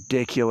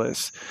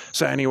ridiculous.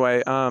 So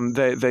anyway,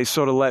 they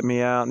sort of let me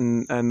out,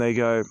 and they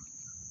go,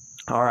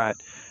 all right,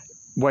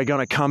 we're going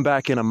to come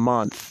back in a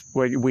month.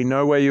 We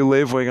know where you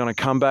live. We're going to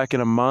come back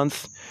in a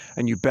month,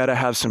 and you better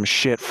have some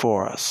shit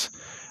for us.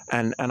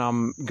 And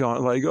I'm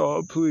going, like,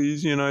 oh,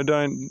 please, you know,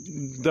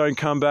 don't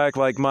come back.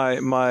 Like,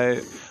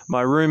 my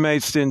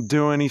roommates didn't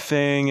do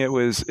anything. It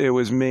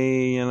was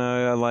me, you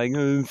know, like,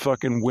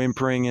 fucking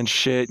whimpering and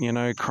shit, you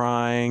know,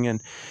 crying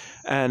and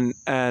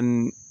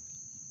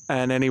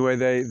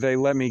anyway, they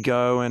let me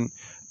go, and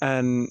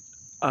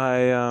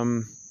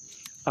I'll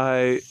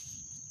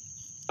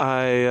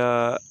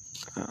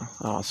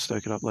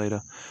stoke it up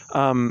later.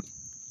 So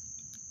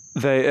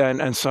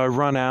I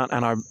run out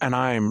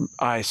and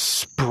I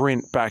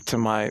sprint back to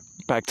my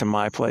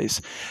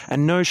place,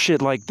 and no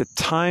shit, like, the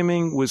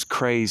timing was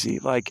crazy.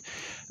 Like,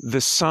 the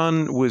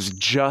sun was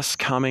just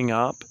coming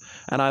up,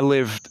 and I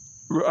lived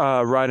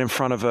right in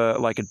front of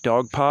a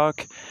dog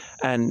park.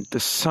 And the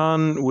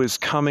sun was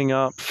coming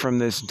up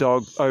from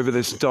over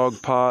this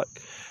dog park.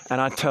 And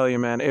I tell you,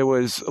 man, it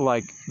was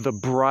like the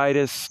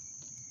brightest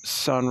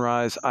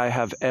sunrise I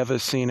have ever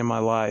seen in my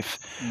life.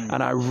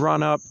 And I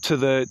run up to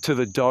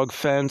the dog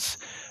fence,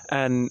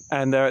 and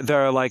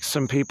there are, like,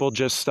 some people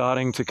just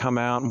starting to come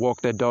out and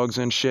walk their dogs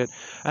and shit.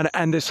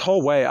 And this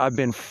whole way I've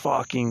been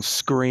fucking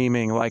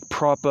screaming, like,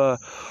 proper,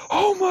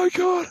 oh my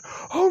god,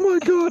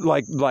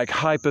 like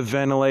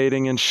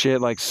hyperventilating and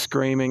shit, like,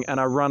 screaming. And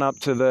I run up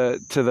to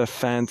the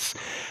fence,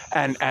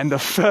 and the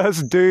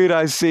first dude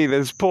I see,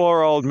 this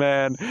poor old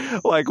man,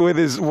 like, with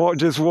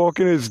just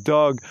walking his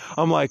dog.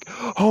 I'm like,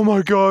 oh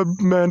my god,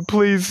 man,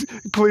 please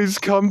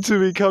come to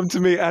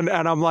me. And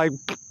I'm like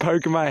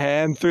poking my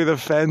hand through the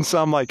fence.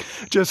 I'm like,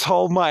 like, just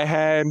hold my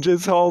hand,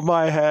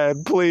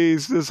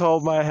 please, just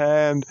hold my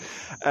hand.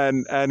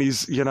 And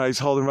he's, he's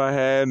holding my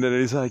hand, and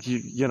he's like,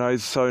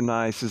 he's so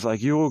nice. He's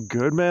like, you all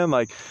good, man?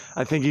 Like,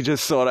 I think he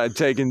just thought I'd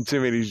taken too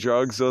many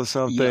drugs or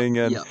something.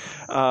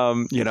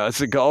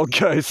 It's a Gold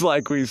Coast,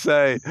 like we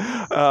say.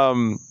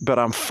 But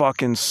I'm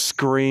fucking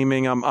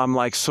screaming. I'm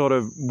like sort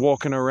of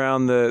walking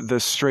around the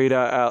street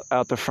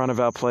out the front of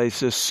our place,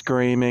 just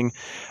screaming.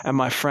 And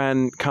my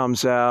friend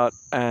comes out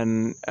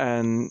and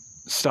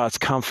starts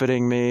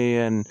comforting me,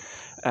 and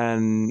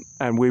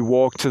we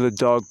walk to the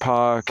dog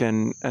park,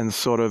 and I'm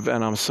sort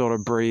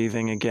of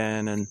breathing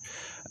again, and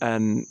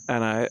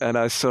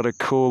I sort of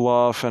cool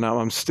off, and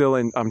I'm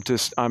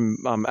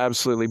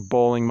absolutely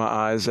bawling my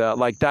eyes out.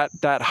 Like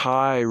that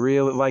high,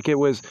 really, like it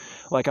was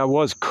like I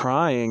was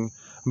crying,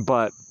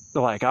 but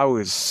like I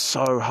was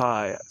so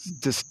high,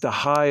 just the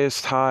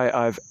highest high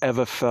I've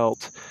ever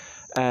felt.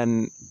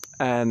 And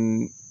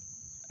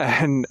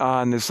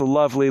this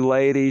lovely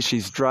lady,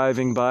 she's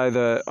driving by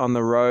on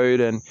the road,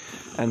 and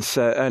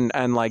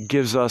like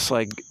gives us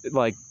like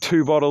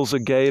 2 bottles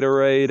of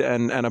Gatorade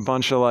and a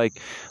bunch of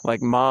like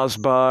Mars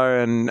bar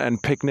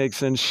and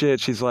picnics and shit.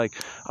 She's like,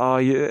 oh,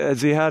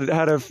 has he had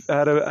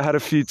a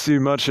few too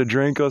much to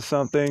drink or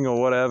something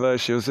or whatever?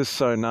 She was just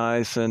so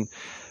nice, and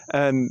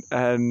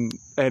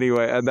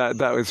anyway, and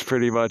that was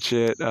pretty much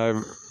it.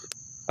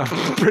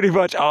 Pretty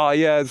much. Oh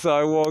yeah.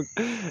 So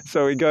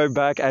we go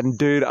back, and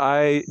dude,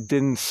 I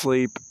didn't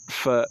sleep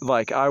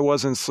I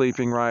wasn't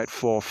sleeping right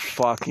for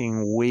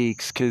fucking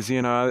weeks, because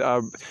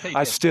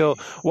I still,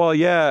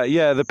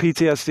 the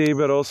PTSD,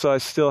 but also I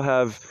still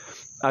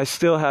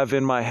have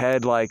in my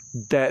head like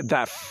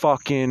that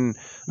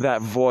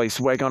voice.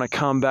 We're gonna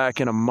come back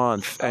in a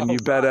month, and you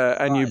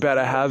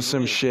better have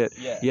some shit.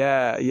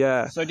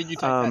 Yeah. So did you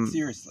take that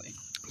seriously?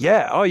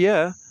 Yeah. Oh,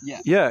 yeah.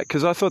 Yeah.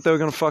 Because I thought they were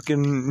gonna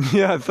fucking.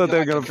 Yeah, I thought they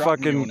were gonna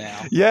fucking.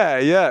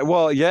 Yeah.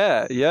 Well,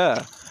 yeah.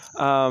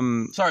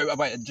 Sorry,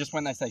 wait. Just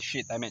when they say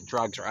shit, they meant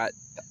drugs, right?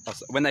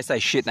 When they say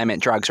shit, they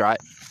meant drugs, right?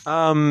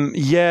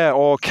 Yeah,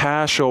 or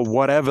cash, or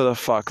whatever the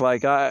fuck.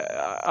 Like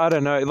I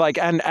don't know. Like,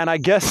 and I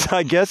guess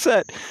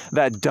that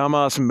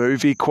dumbass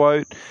movie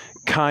quote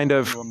kind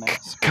of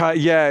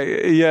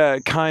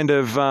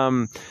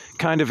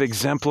kind of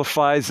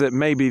exemplifies that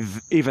maybe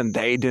even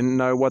they didn't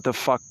know what the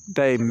fuck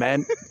they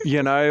meant,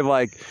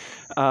 like,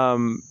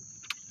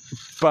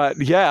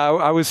 but yeah,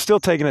 I was still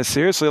taking it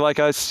seriously. Like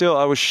I was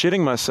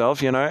shitting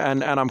myself, and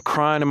I'm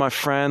crying to my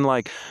friend,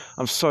 like,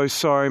 I'm so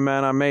sorry,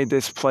 man, I made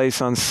this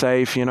place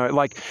unsafe,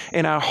 like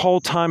in our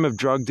whole time of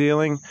drug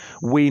dealing,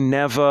 we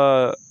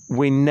never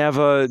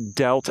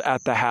dealt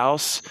at the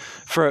house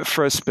for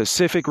a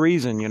specific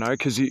reason,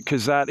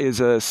 because that is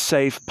a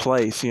safe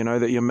place,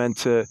 that you're meant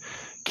to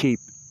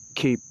keep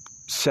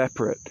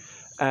separate,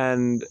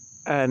 and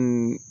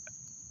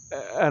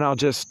I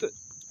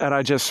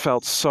just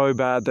felt so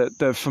bad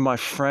that for my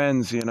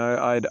friends,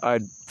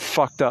 I'd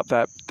fucked up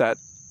that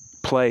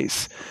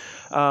place.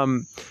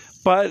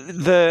 But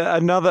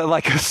another,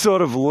 like, a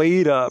sort of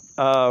lead up,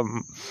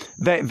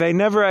 they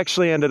never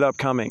actually ended up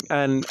coming,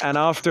 and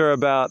after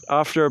about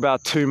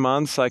 2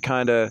 months, I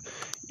kind of,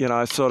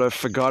 I sort of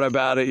forgot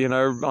about it,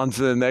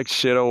 onto the next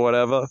shit or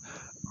whatever.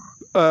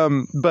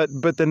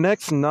 But the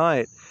next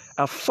night,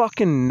 our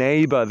fucking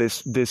neighbor,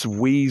 this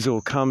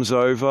weasel, comes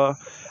over,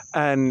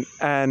 and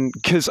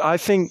because I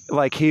think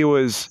he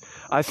was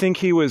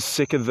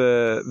sick of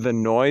the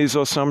noise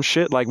or some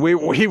shit. Like we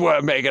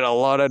were making a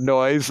lot of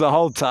noise the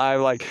whole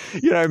time. Like,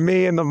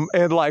 me in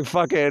like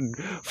fucking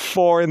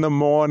 4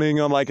 a.m.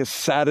 on like a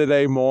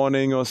Saturday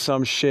morning or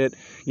some shit.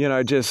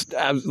 Just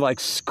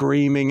like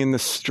screaming in the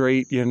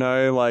street.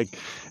 Like.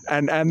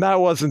 And that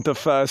wasn't the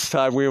first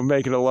time we were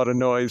making a lot of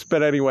noise.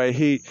 But anyway,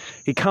 he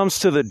comes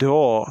to the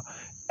door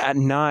at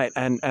night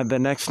and the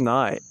next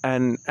night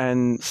and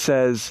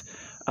says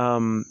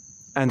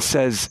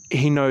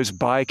he knows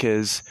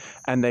bikers,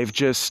 and they've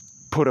just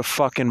put a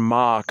fucking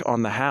mark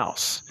on the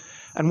house.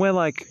 And we're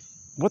like,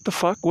 what the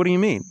fuck? What do you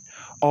mean?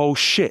 Oh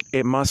shit,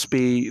 it must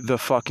be the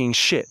fucking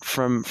shit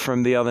from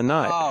the other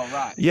night. Oh,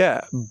 right.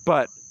 Yeah,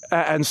 but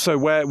and so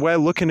we're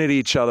looking at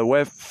each other,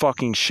 we're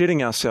fucking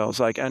shitting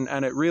ourselves, like,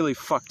 and it really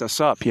fucked us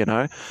up, He's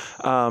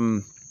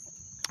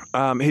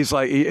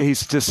like, he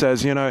just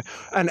says, and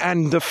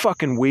the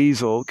fucking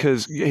weasel,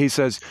 because he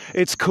says,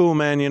 it's cool,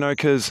 man,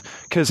 because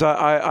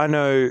I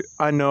know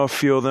a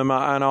few of them,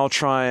 and I'll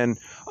try and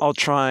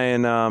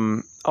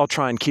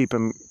keep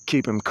him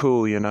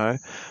cool, and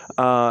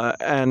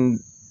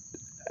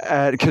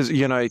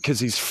because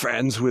he's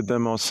friends with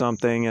them or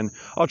something, and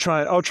I'll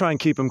try and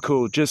keep him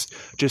cool. Just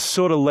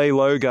sort of lay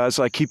low, guys.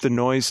 Like, keep the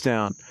noise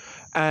down.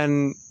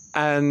 And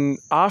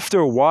after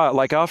a while,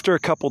 like after a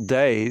couple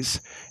days,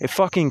 it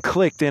fucking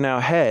clicked in our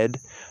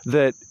head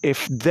that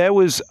if there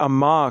was a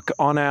mark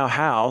on our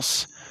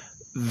house,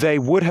 they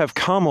would have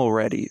come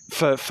already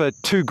for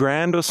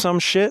 $2,000 or some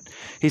shit.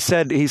 He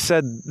said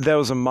there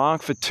was a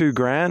mark for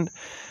 $2,000,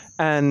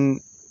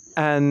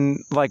 and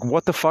like,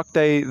 what the fuck,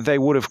 they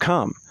would have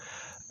come.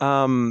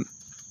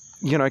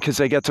 Because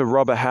they get to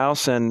rob a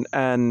house, and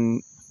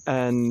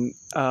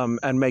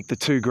make the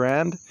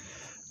 $2,000.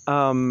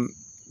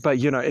 But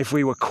if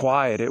we were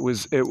quiet, it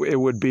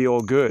would be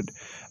all good.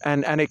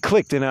 And it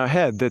clicked in our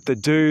head that the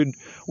dude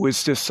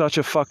was just such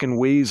a fucking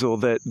weasel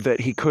that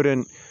he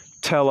couldn't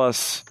tell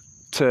us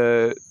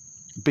to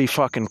be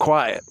fucking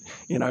quiet,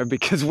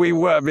 because we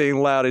were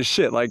being loud as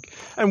shit.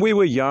 And we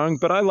were young,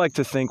 but I like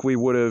to think we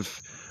would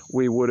have,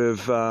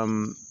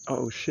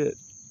 oh shit.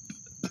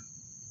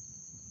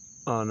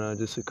 Oh no,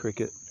 just a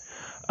cricket.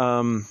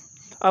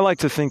 I like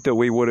to think that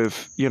we would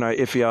have,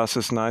 if he asked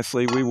us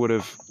nicely, we would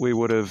have,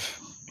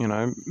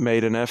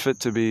 made an effort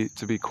to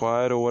be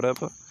quiet or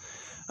whatever.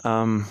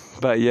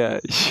 But yeah.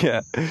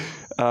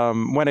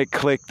 When it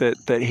clicked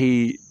that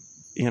he,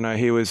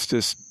 he was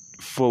just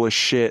full of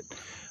shit.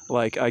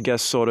 I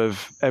guess sort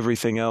of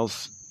everything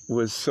else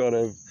was sort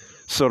of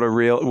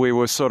real. We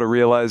were sort of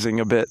realizing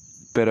a bit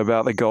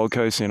about the Gold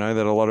Coast, that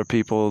a lot of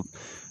people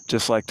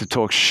just like to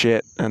talk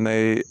shit, and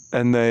they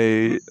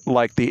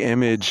like the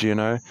image,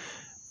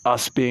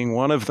 us being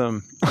one of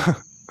them.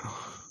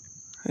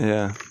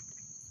 Yeah.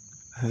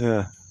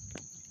 Yeah.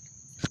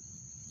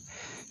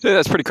 Yeah,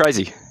 that's pretty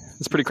crazy.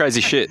 That's pretty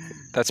crazy shit.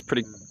 That's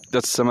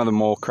some of the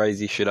more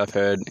crazy shit I've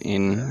heard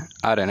in,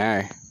 I don't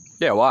know.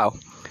 Yeah, wow.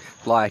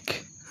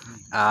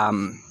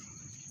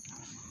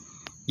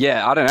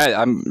 Yeah, I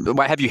don't know.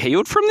 Wait, have you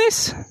healed from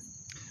this?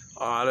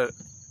 I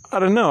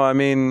don't know. I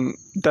mean,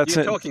 that's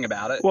you're talking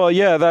about it. Well,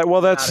 yeah.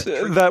 That's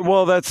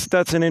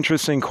an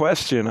interesting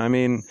question. I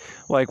mean,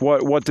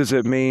 what does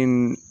it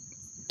mean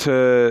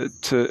to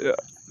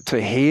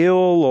heal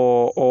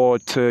or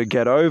to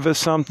get over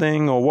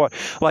something or what?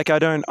 I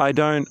don't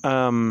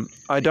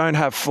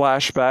have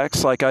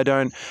flashbacks.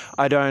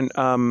 I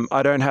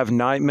don't have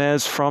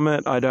nightmares from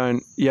it. I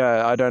don't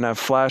have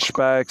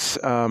flashbacks.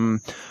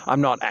 I'm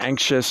not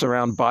anxious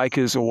around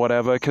bikers or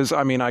whatever, because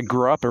I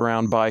grew up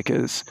around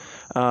bikers.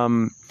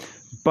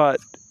 But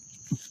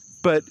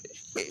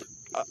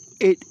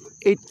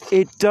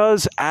it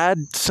does add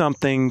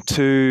something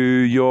to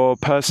your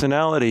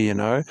personality,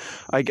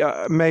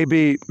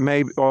 maybe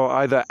or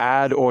either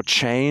add or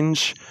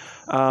change.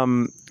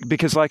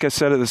 Because like I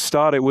said at the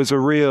start, it was a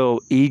real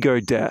ego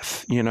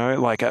death,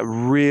 a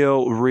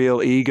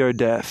real ego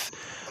death.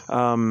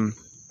 And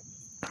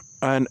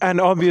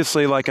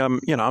obviously,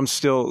 I'm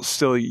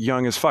still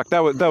young as fuck.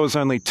 That was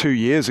only 2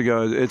 years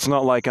ago. It's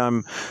not like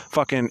I'm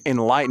fucking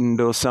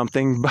enlightened or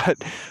something, but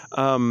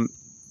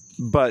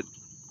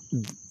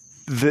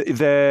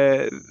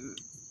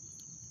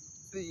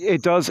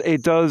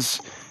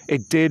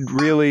it did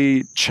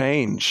really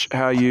change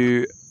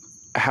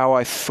how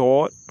I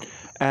thought,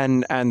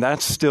 and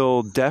that's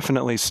still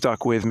definitely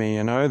stuck with me.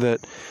 That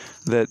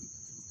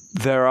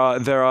there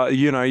are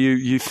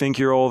you think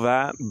you're all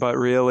that, but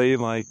really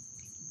there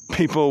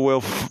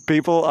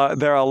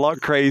are a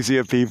lot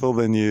crazier people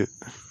than you.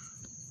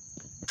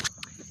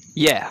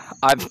 Yeah,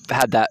 I've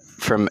had that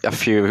from a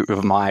few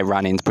of my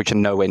run-ins, which are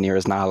nowhere near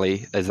as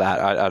gnarly as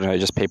that. I don't know,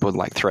 just people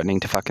threatening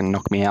to fucking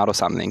knock me out or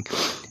something,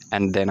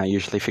 and then I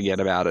usually forget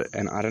about it.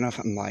 And I don't know if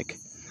I'm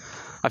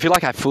I feel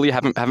like I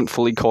haven't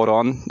fully caught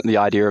on the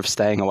idea of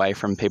staying away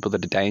from people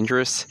that are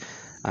dangerous.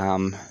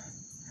 I'm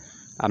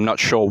not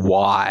sure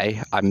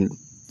why. I'm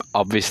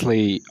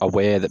obviously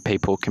aware that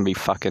people can be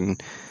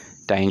fucking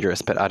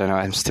dangerous, but I don't know.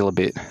 I'm still a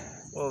bit.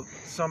 Well,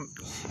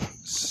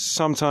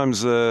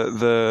 sometimes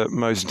the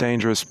most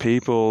dangerous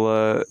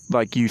people,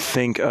 you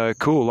think are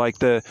cool.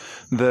 The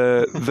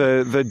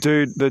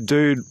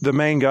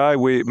main guy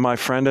my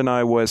friend and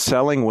I were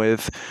selling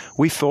with,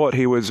 we thought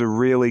he was a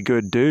really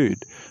good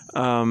dude.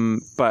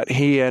 But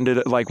he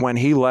ended when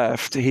he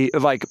left, we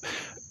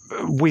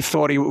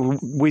thought he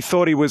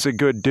was a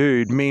good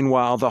dude.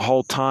 Meanwhile, the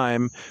whole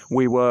time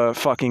we were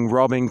fucking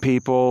robbing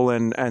people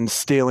and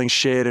stealing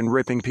shit and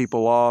ripping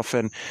people off,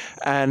 and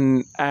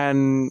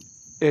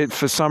it,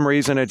 for some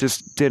reason, it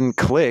just didn't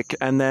click.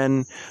 And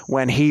then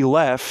when he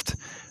left,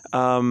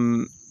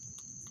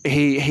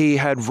 he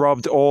had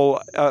robbed all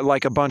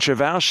a bunch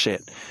of our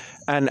shit.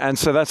 And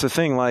so that's the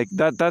thing,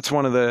 that's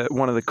one of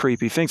the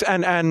creepy things.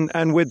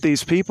 And with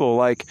these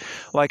people, I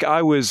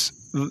was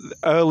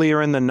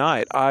earlier in the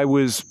night, I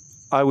was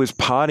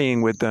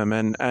partying with them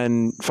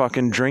and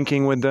fucking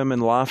drinking with them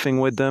and laughing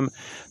with them.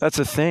 That's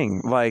a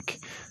thing.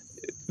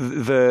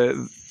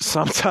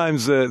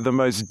 Sometimes the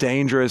most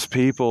dangerous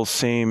people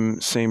seem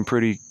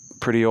pretty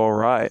all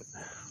right.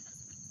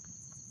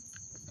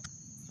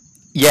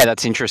 Yeah,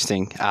 that's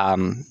interesting.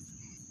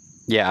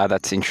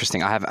 That's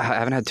interesting. I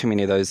haven't had too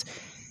many of those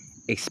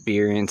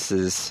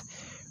experiences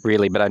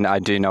really, but I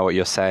do know what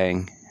you're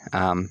saying.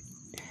 And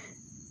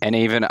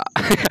even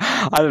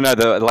I don't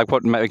know,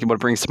 what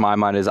brings to my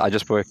mind is I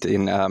just worked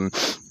in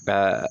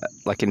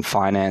in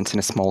finance in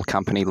a small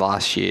company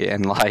last year,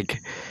 and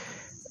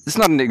it's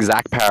not an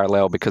exact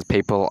parallel because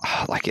people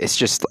like it's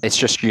just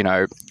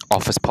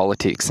office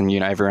politics and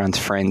everyone's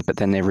friends, but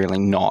then they're really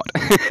not.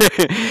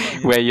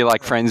 Where you're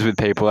like friends with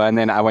people, and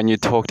then when you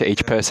talk to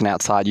each person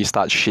outside, you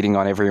start shitting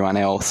on everyone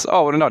else.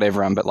 Oh, well, not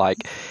everyone, but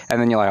like,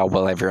 and then you're like, oh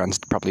well, everyone's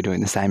probably doing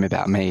the same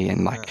about me,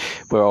 and like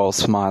we're all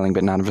smiling,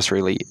 but none of us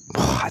really.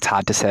 It's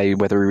hard to say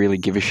whether we really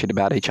give a shit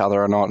about each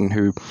other or not, and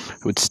who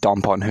would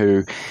stomp on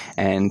who.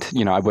 And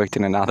I worked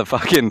in another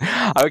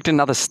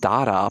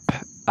startup.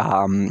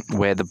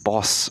 Where the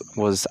boss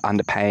was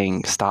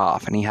underpaying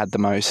staff, and he had the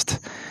most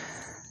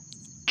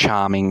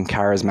charming,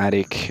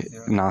 charismatic,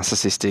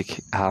 narcissistic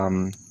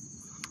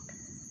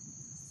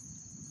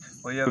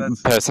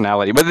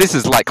personality. But this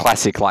is like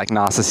classic like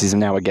narcissism.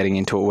 Now we're getting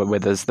into it where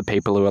there's the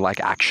people who are like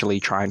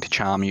actually trying to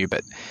charm you,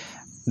 but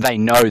they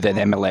know that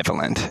they're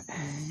malevolent.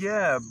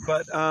 Yeah,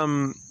 but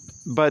like,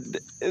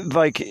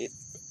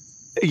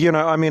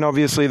 I mean,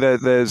 obviously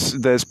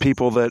there's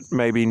people that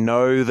maybe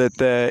know that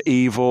they're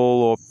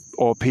evil,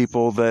 or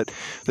people that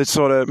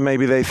sort of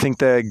maybe they think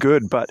they're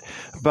good, but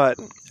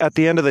at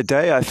the end of the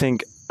day, I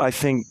think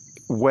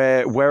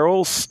we're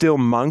all still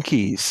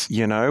monkeys.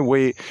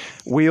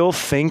 We all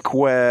think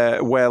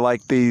we're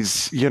like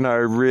these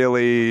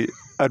really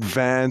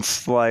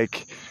advanced,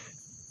 like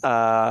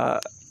I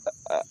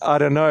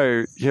don't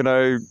know,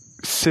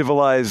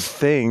 civilized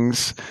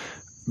things.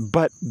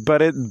 But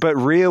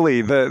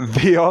really,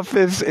 the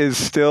office is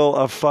still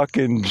a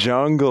fucking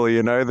jungle.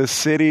 The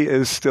city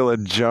is still a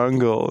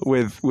jungle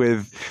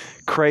with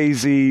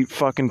crazy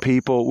fucking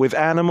people, with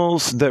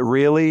animals that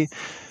really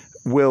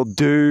will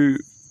do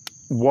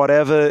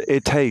whatever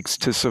it takes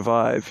to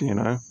survive.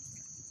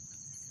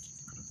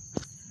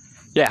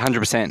 Yeah,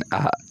 100%.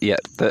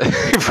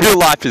 The real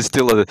life is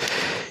still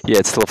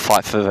it's still a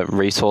fight for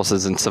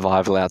resources and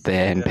survival out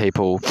there, and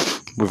people.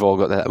 We've all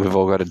got that. We've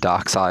all got a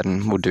dark side,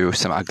 and we'll do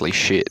some ugly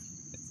shit.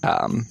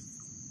 But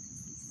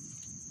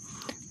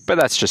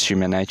that's just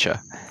human nature.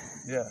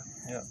 Yeah.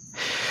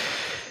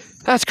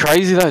 That's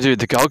crazy though, dude.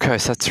 The Gold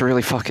Coast. That's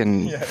really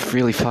fucking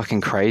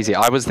crazy.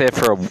 I was there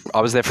for a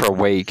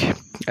week,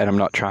 and I'm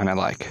not trying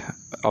to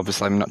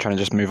obviously, I'm not trying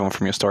to just move on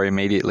from your story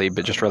immediately,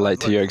 but just relate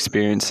to your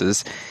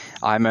experiences.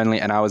 I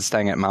was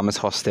staying at Mama's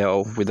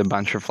hostel with a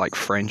bunch of like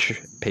French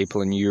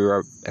people in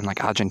Europe and like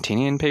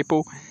Argentinian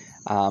people.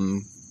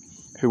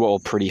 Who were all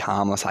pretty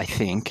harmless, I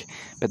think.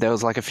 But there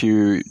was like a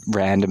few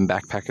random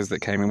backpackers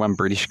that came in. One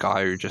British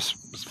guy who just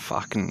was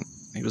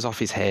he was off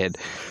his head.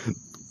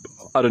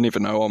 I don't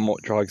even know on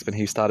what drugs, but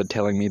he started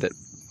telling me that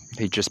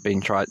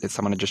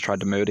someone had just tried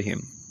to murder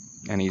him.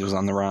 And he was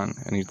on the run.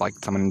 And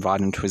someone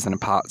invited him to his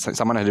apartment. So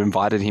someone had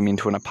invited him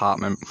into an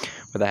apartment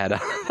where they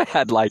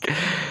had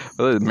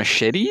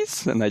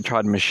machetes, and they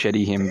tried to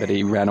machete him, but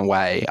he ran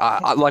away.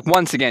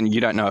 Once again,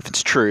 you don't know if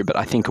it's true, but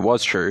I think it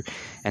was true.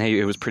 And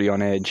he was pretty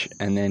on edge.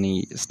 And then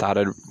he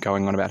started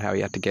going on about how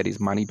he had to get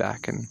his money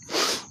back, and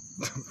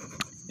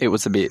it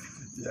was a bit.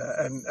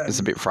 Yeah, it was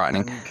a bit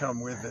frightening. And you come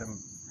with him.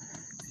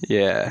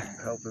 Yeah.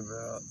 Help him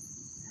out.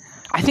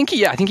 I think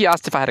he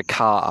asked if I had a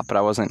car, but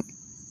I wasn't.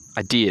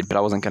 I did, but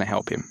I wasn't going to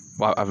help him.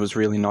 Well, I was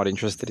really not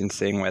interested in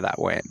seeing where that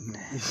went.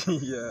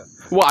 Yeah.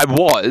 Well, I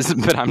was,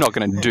 but I'm not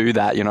going to do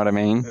that, you know what I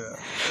mean?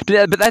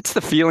 Yeah. But that's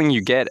the feeling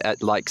you get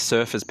at, like,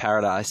 Surfer's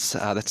Paradise.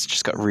 That's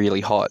just got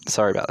really hot.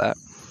 Sorry about that.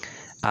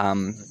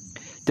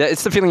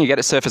 It's the feeling you get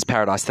at Surfer's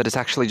Paradise that it's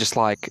actually just,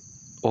 like,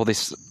 all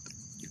this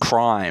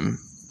crime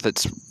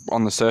that's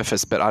on the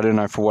surface, but I don't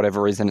know, for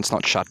whatever reason, it's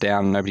not shut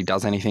down. Nobody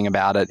does anything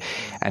about it,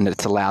 and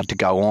it's allowed to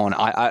go on.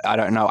 I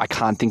don't know. I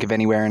can't think of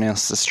anywhere in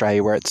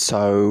Australia where it's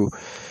so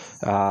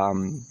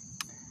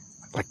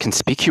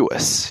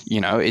conspicuous.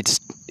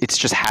 It's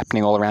just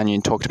happening all around you,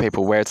 and talk to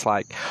people where it's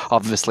like,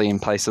 obviously in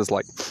places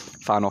like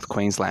far north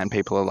Queensland,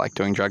 people are like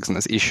doing drugs and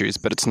there's issues,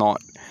 but it's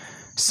not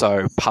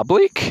so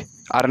public.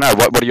 I don't know.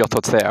 What are your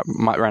thoughts there? I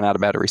might run out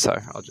of battery, so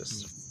I'll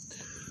just.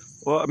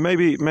 Well,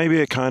 maybe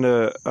it kind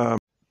of.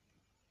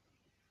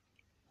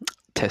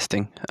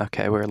 Testing.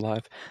 Okay, we're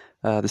live.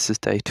 This is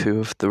day 2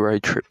 of the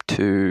road trip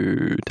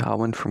to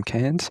Darwin from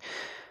Cairns.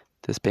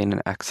 There's been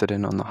an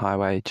accident on the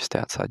highway just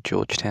outside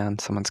Georgetown.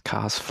 Someone's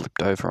car's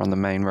flipped over on the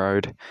main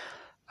road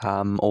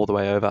all the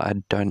way over. I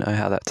don't know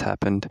how that's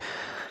happened.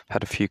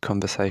 Had a few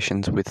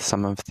conversations with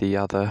some of the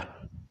other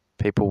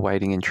people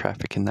waiting in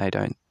traffic, and they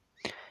don't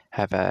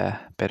have a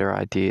better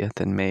idea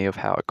than me of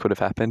how it could have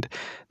happened.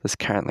 There's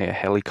currently a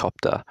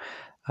helicopter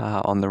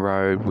on the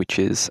road, which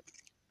is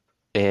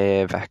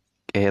airlifting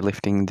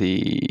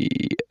the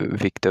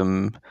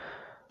victim.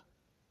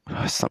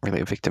 It's not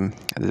really a victim.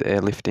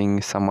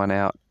 Airlifting someone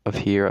out of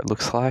here, it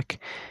looks like.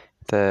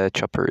 The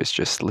chopper is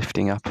just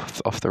lifting up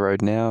off the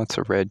road now. It's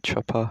a red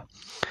chopper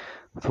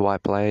with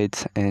white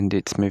blades, and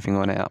it's moving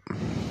on out.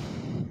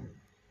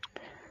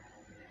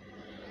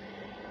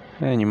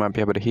 And you might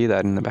be able to hear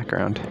that in the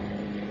background.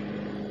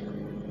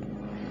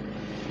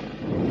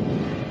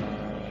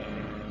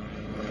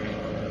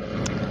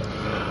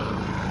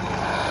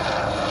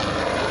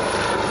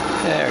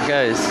 There it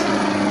goes.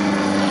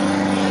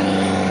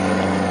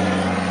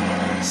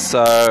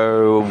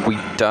 So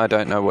I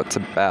don't know what's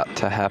about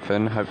to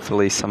happen.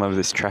 Hopefully some of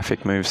this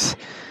traffic moves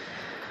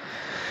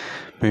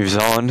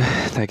on.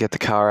 They get the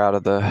car out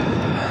of the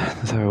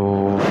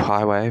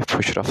highway,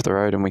 push it off the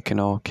road, and we can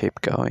all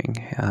keep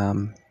going.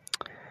 I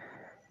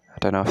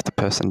don't know if the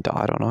person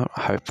died or not.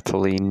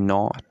 Hopefully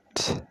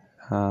not.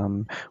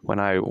 When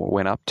I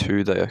went up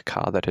to the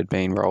car that had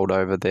been rolled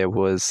over, there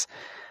was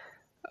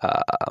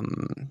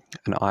an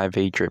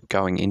IV drip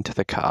going into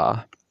the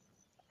car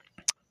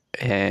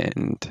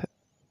and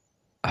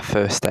a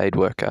first aid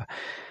worker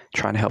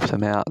trying to help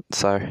them out.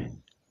 So,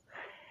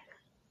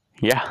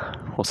 yeah,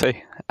 we'll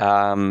see.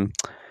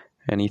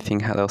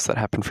 Anything else that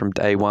happened from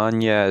day one?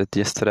 Yeah,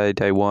 yesterday,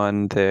 day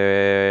one,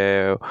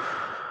 where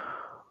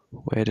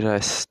did I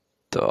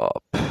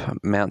stop?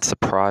 Mount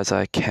Surprise.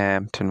 I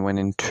camped and went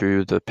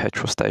into the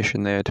petrol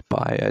station there to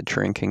buy a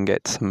drink and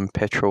get some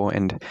petrol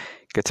and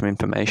get some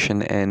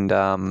information. And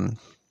the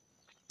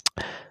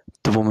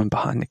woman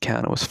behind the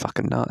counter was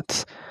fucking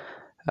nuts,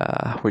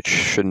 which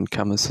shouldn't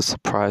come as a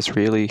surprise,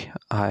 really.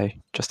 I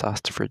just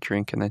asked her for a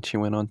drink, and then she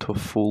went on to a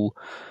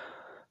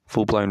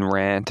full-blown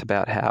rant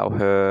about how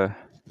her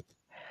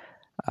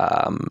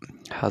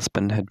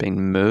husband had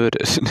been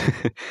murdered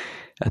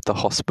at the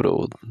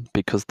hospital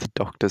because the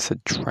doctors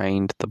had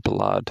drained the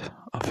blood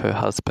of her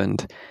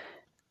husband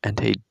and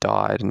he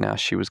died, and now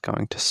she was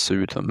going to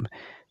sue them.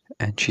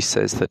 And she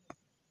says that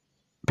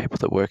people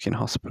that work in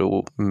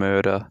hospital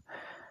murder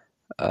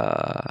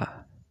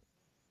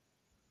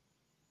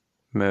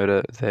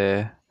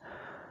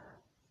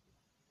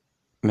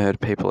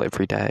people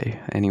every day.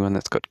 Anyone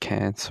that's got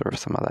cancer or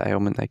some other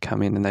ailment, they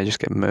come in and they just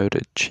get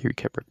murdered. She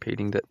kept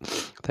repeating that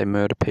they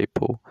murder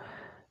people.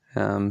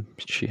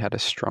 She had a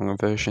strong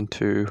aversion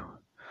to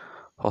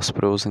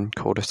hospitals and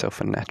called herself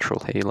a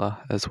natural healer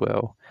as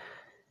well.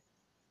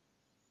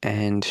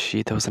 And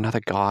there was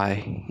another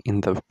guy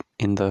in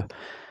the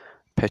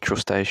petrol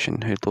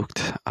station who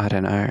looked, I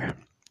don't know,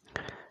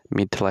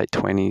 mid to late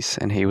 20s,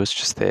 and he was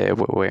just there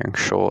wearing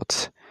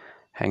shorts,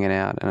 hanging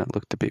out, and it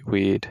looked a bit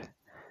weird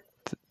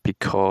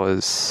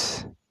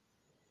because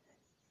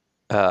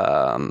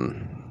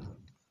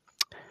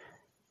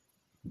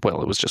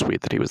it was just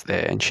weird that he was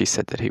there. And she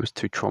said that he was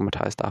too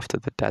traumatized after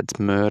the dad's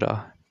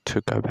murder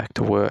to go back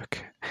to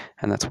work,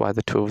 and that's why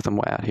the two of them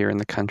were out here in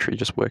the country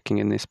just working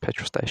in this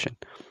petrol station.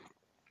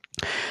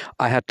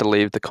 I had to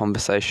leave the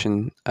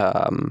conversation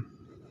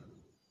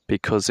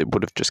because it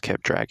would have just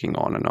kept dragging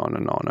on and on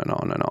and on and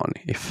on and on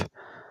if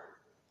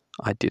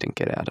I didn't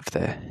get out of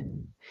there.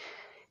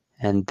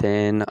 And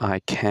then I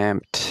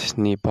camped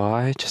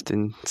nearby, just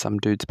in some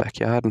dude's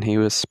backyard, and he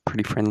was a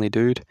pretty friendly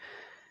dude.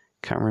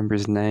 Can't remember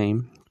his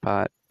name,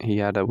 but he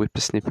had a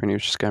whippersnipper, and he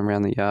was just going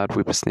around the yard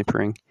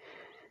whippersnippering.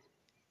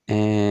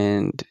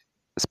 And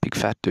it's a big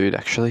fat dude,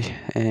 actually,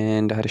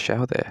 and I had a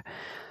shower there.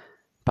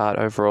 But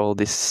overall,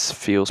 this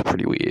feels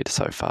pretty weird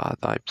so far.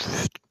 I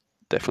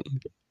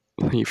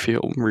definitely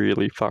feel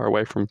really far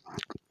away from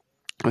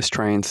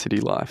Australian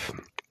city life,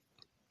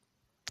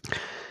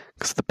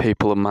 because the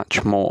people are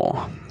much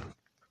more,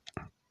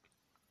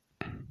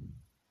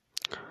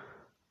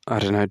 I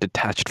don't know,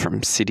 detached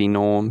from city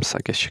norms, I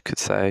guess you could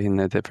say, and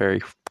they're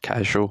very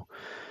casual,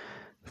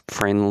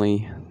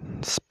 friendly,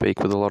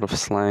 speak with a lot of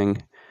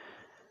slang,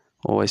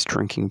 always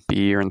drinking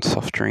beer and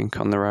soft drink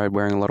on the road,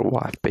 wearing a lot of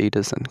wife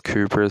beaters and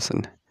Kubras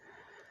and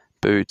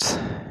boots.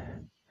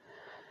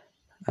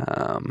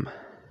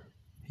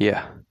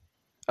 Yeah.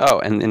 Oh,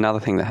 and another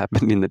thing that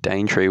happened in the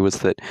Daintree was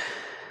that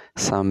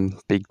some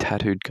big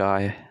tattooed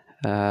guy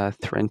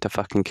threatened to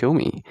fucking kill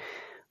me.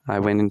 I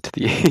went into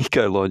the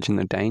Eco Lodge in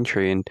the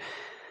Daintree and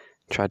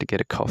tried to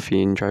get a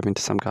coffee and drove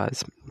into some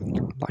guy's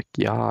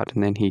yard,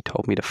 and then he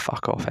told me to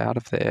fuck off out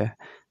of there,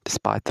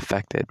 despite the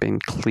fact there had been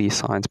clear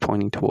signs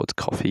pointing towards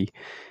coffee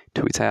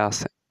to his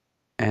house.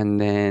 And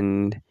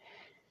then,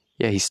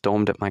 he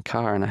stormed at my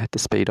car and I had to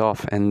speed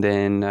off. And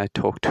then I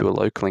talked to a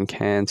local in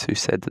Cairns who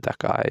said that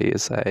guy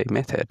is a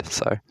meth head.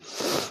 So,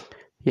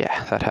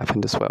 that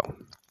happened as well.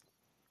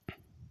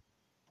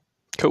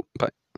 Cool, bye.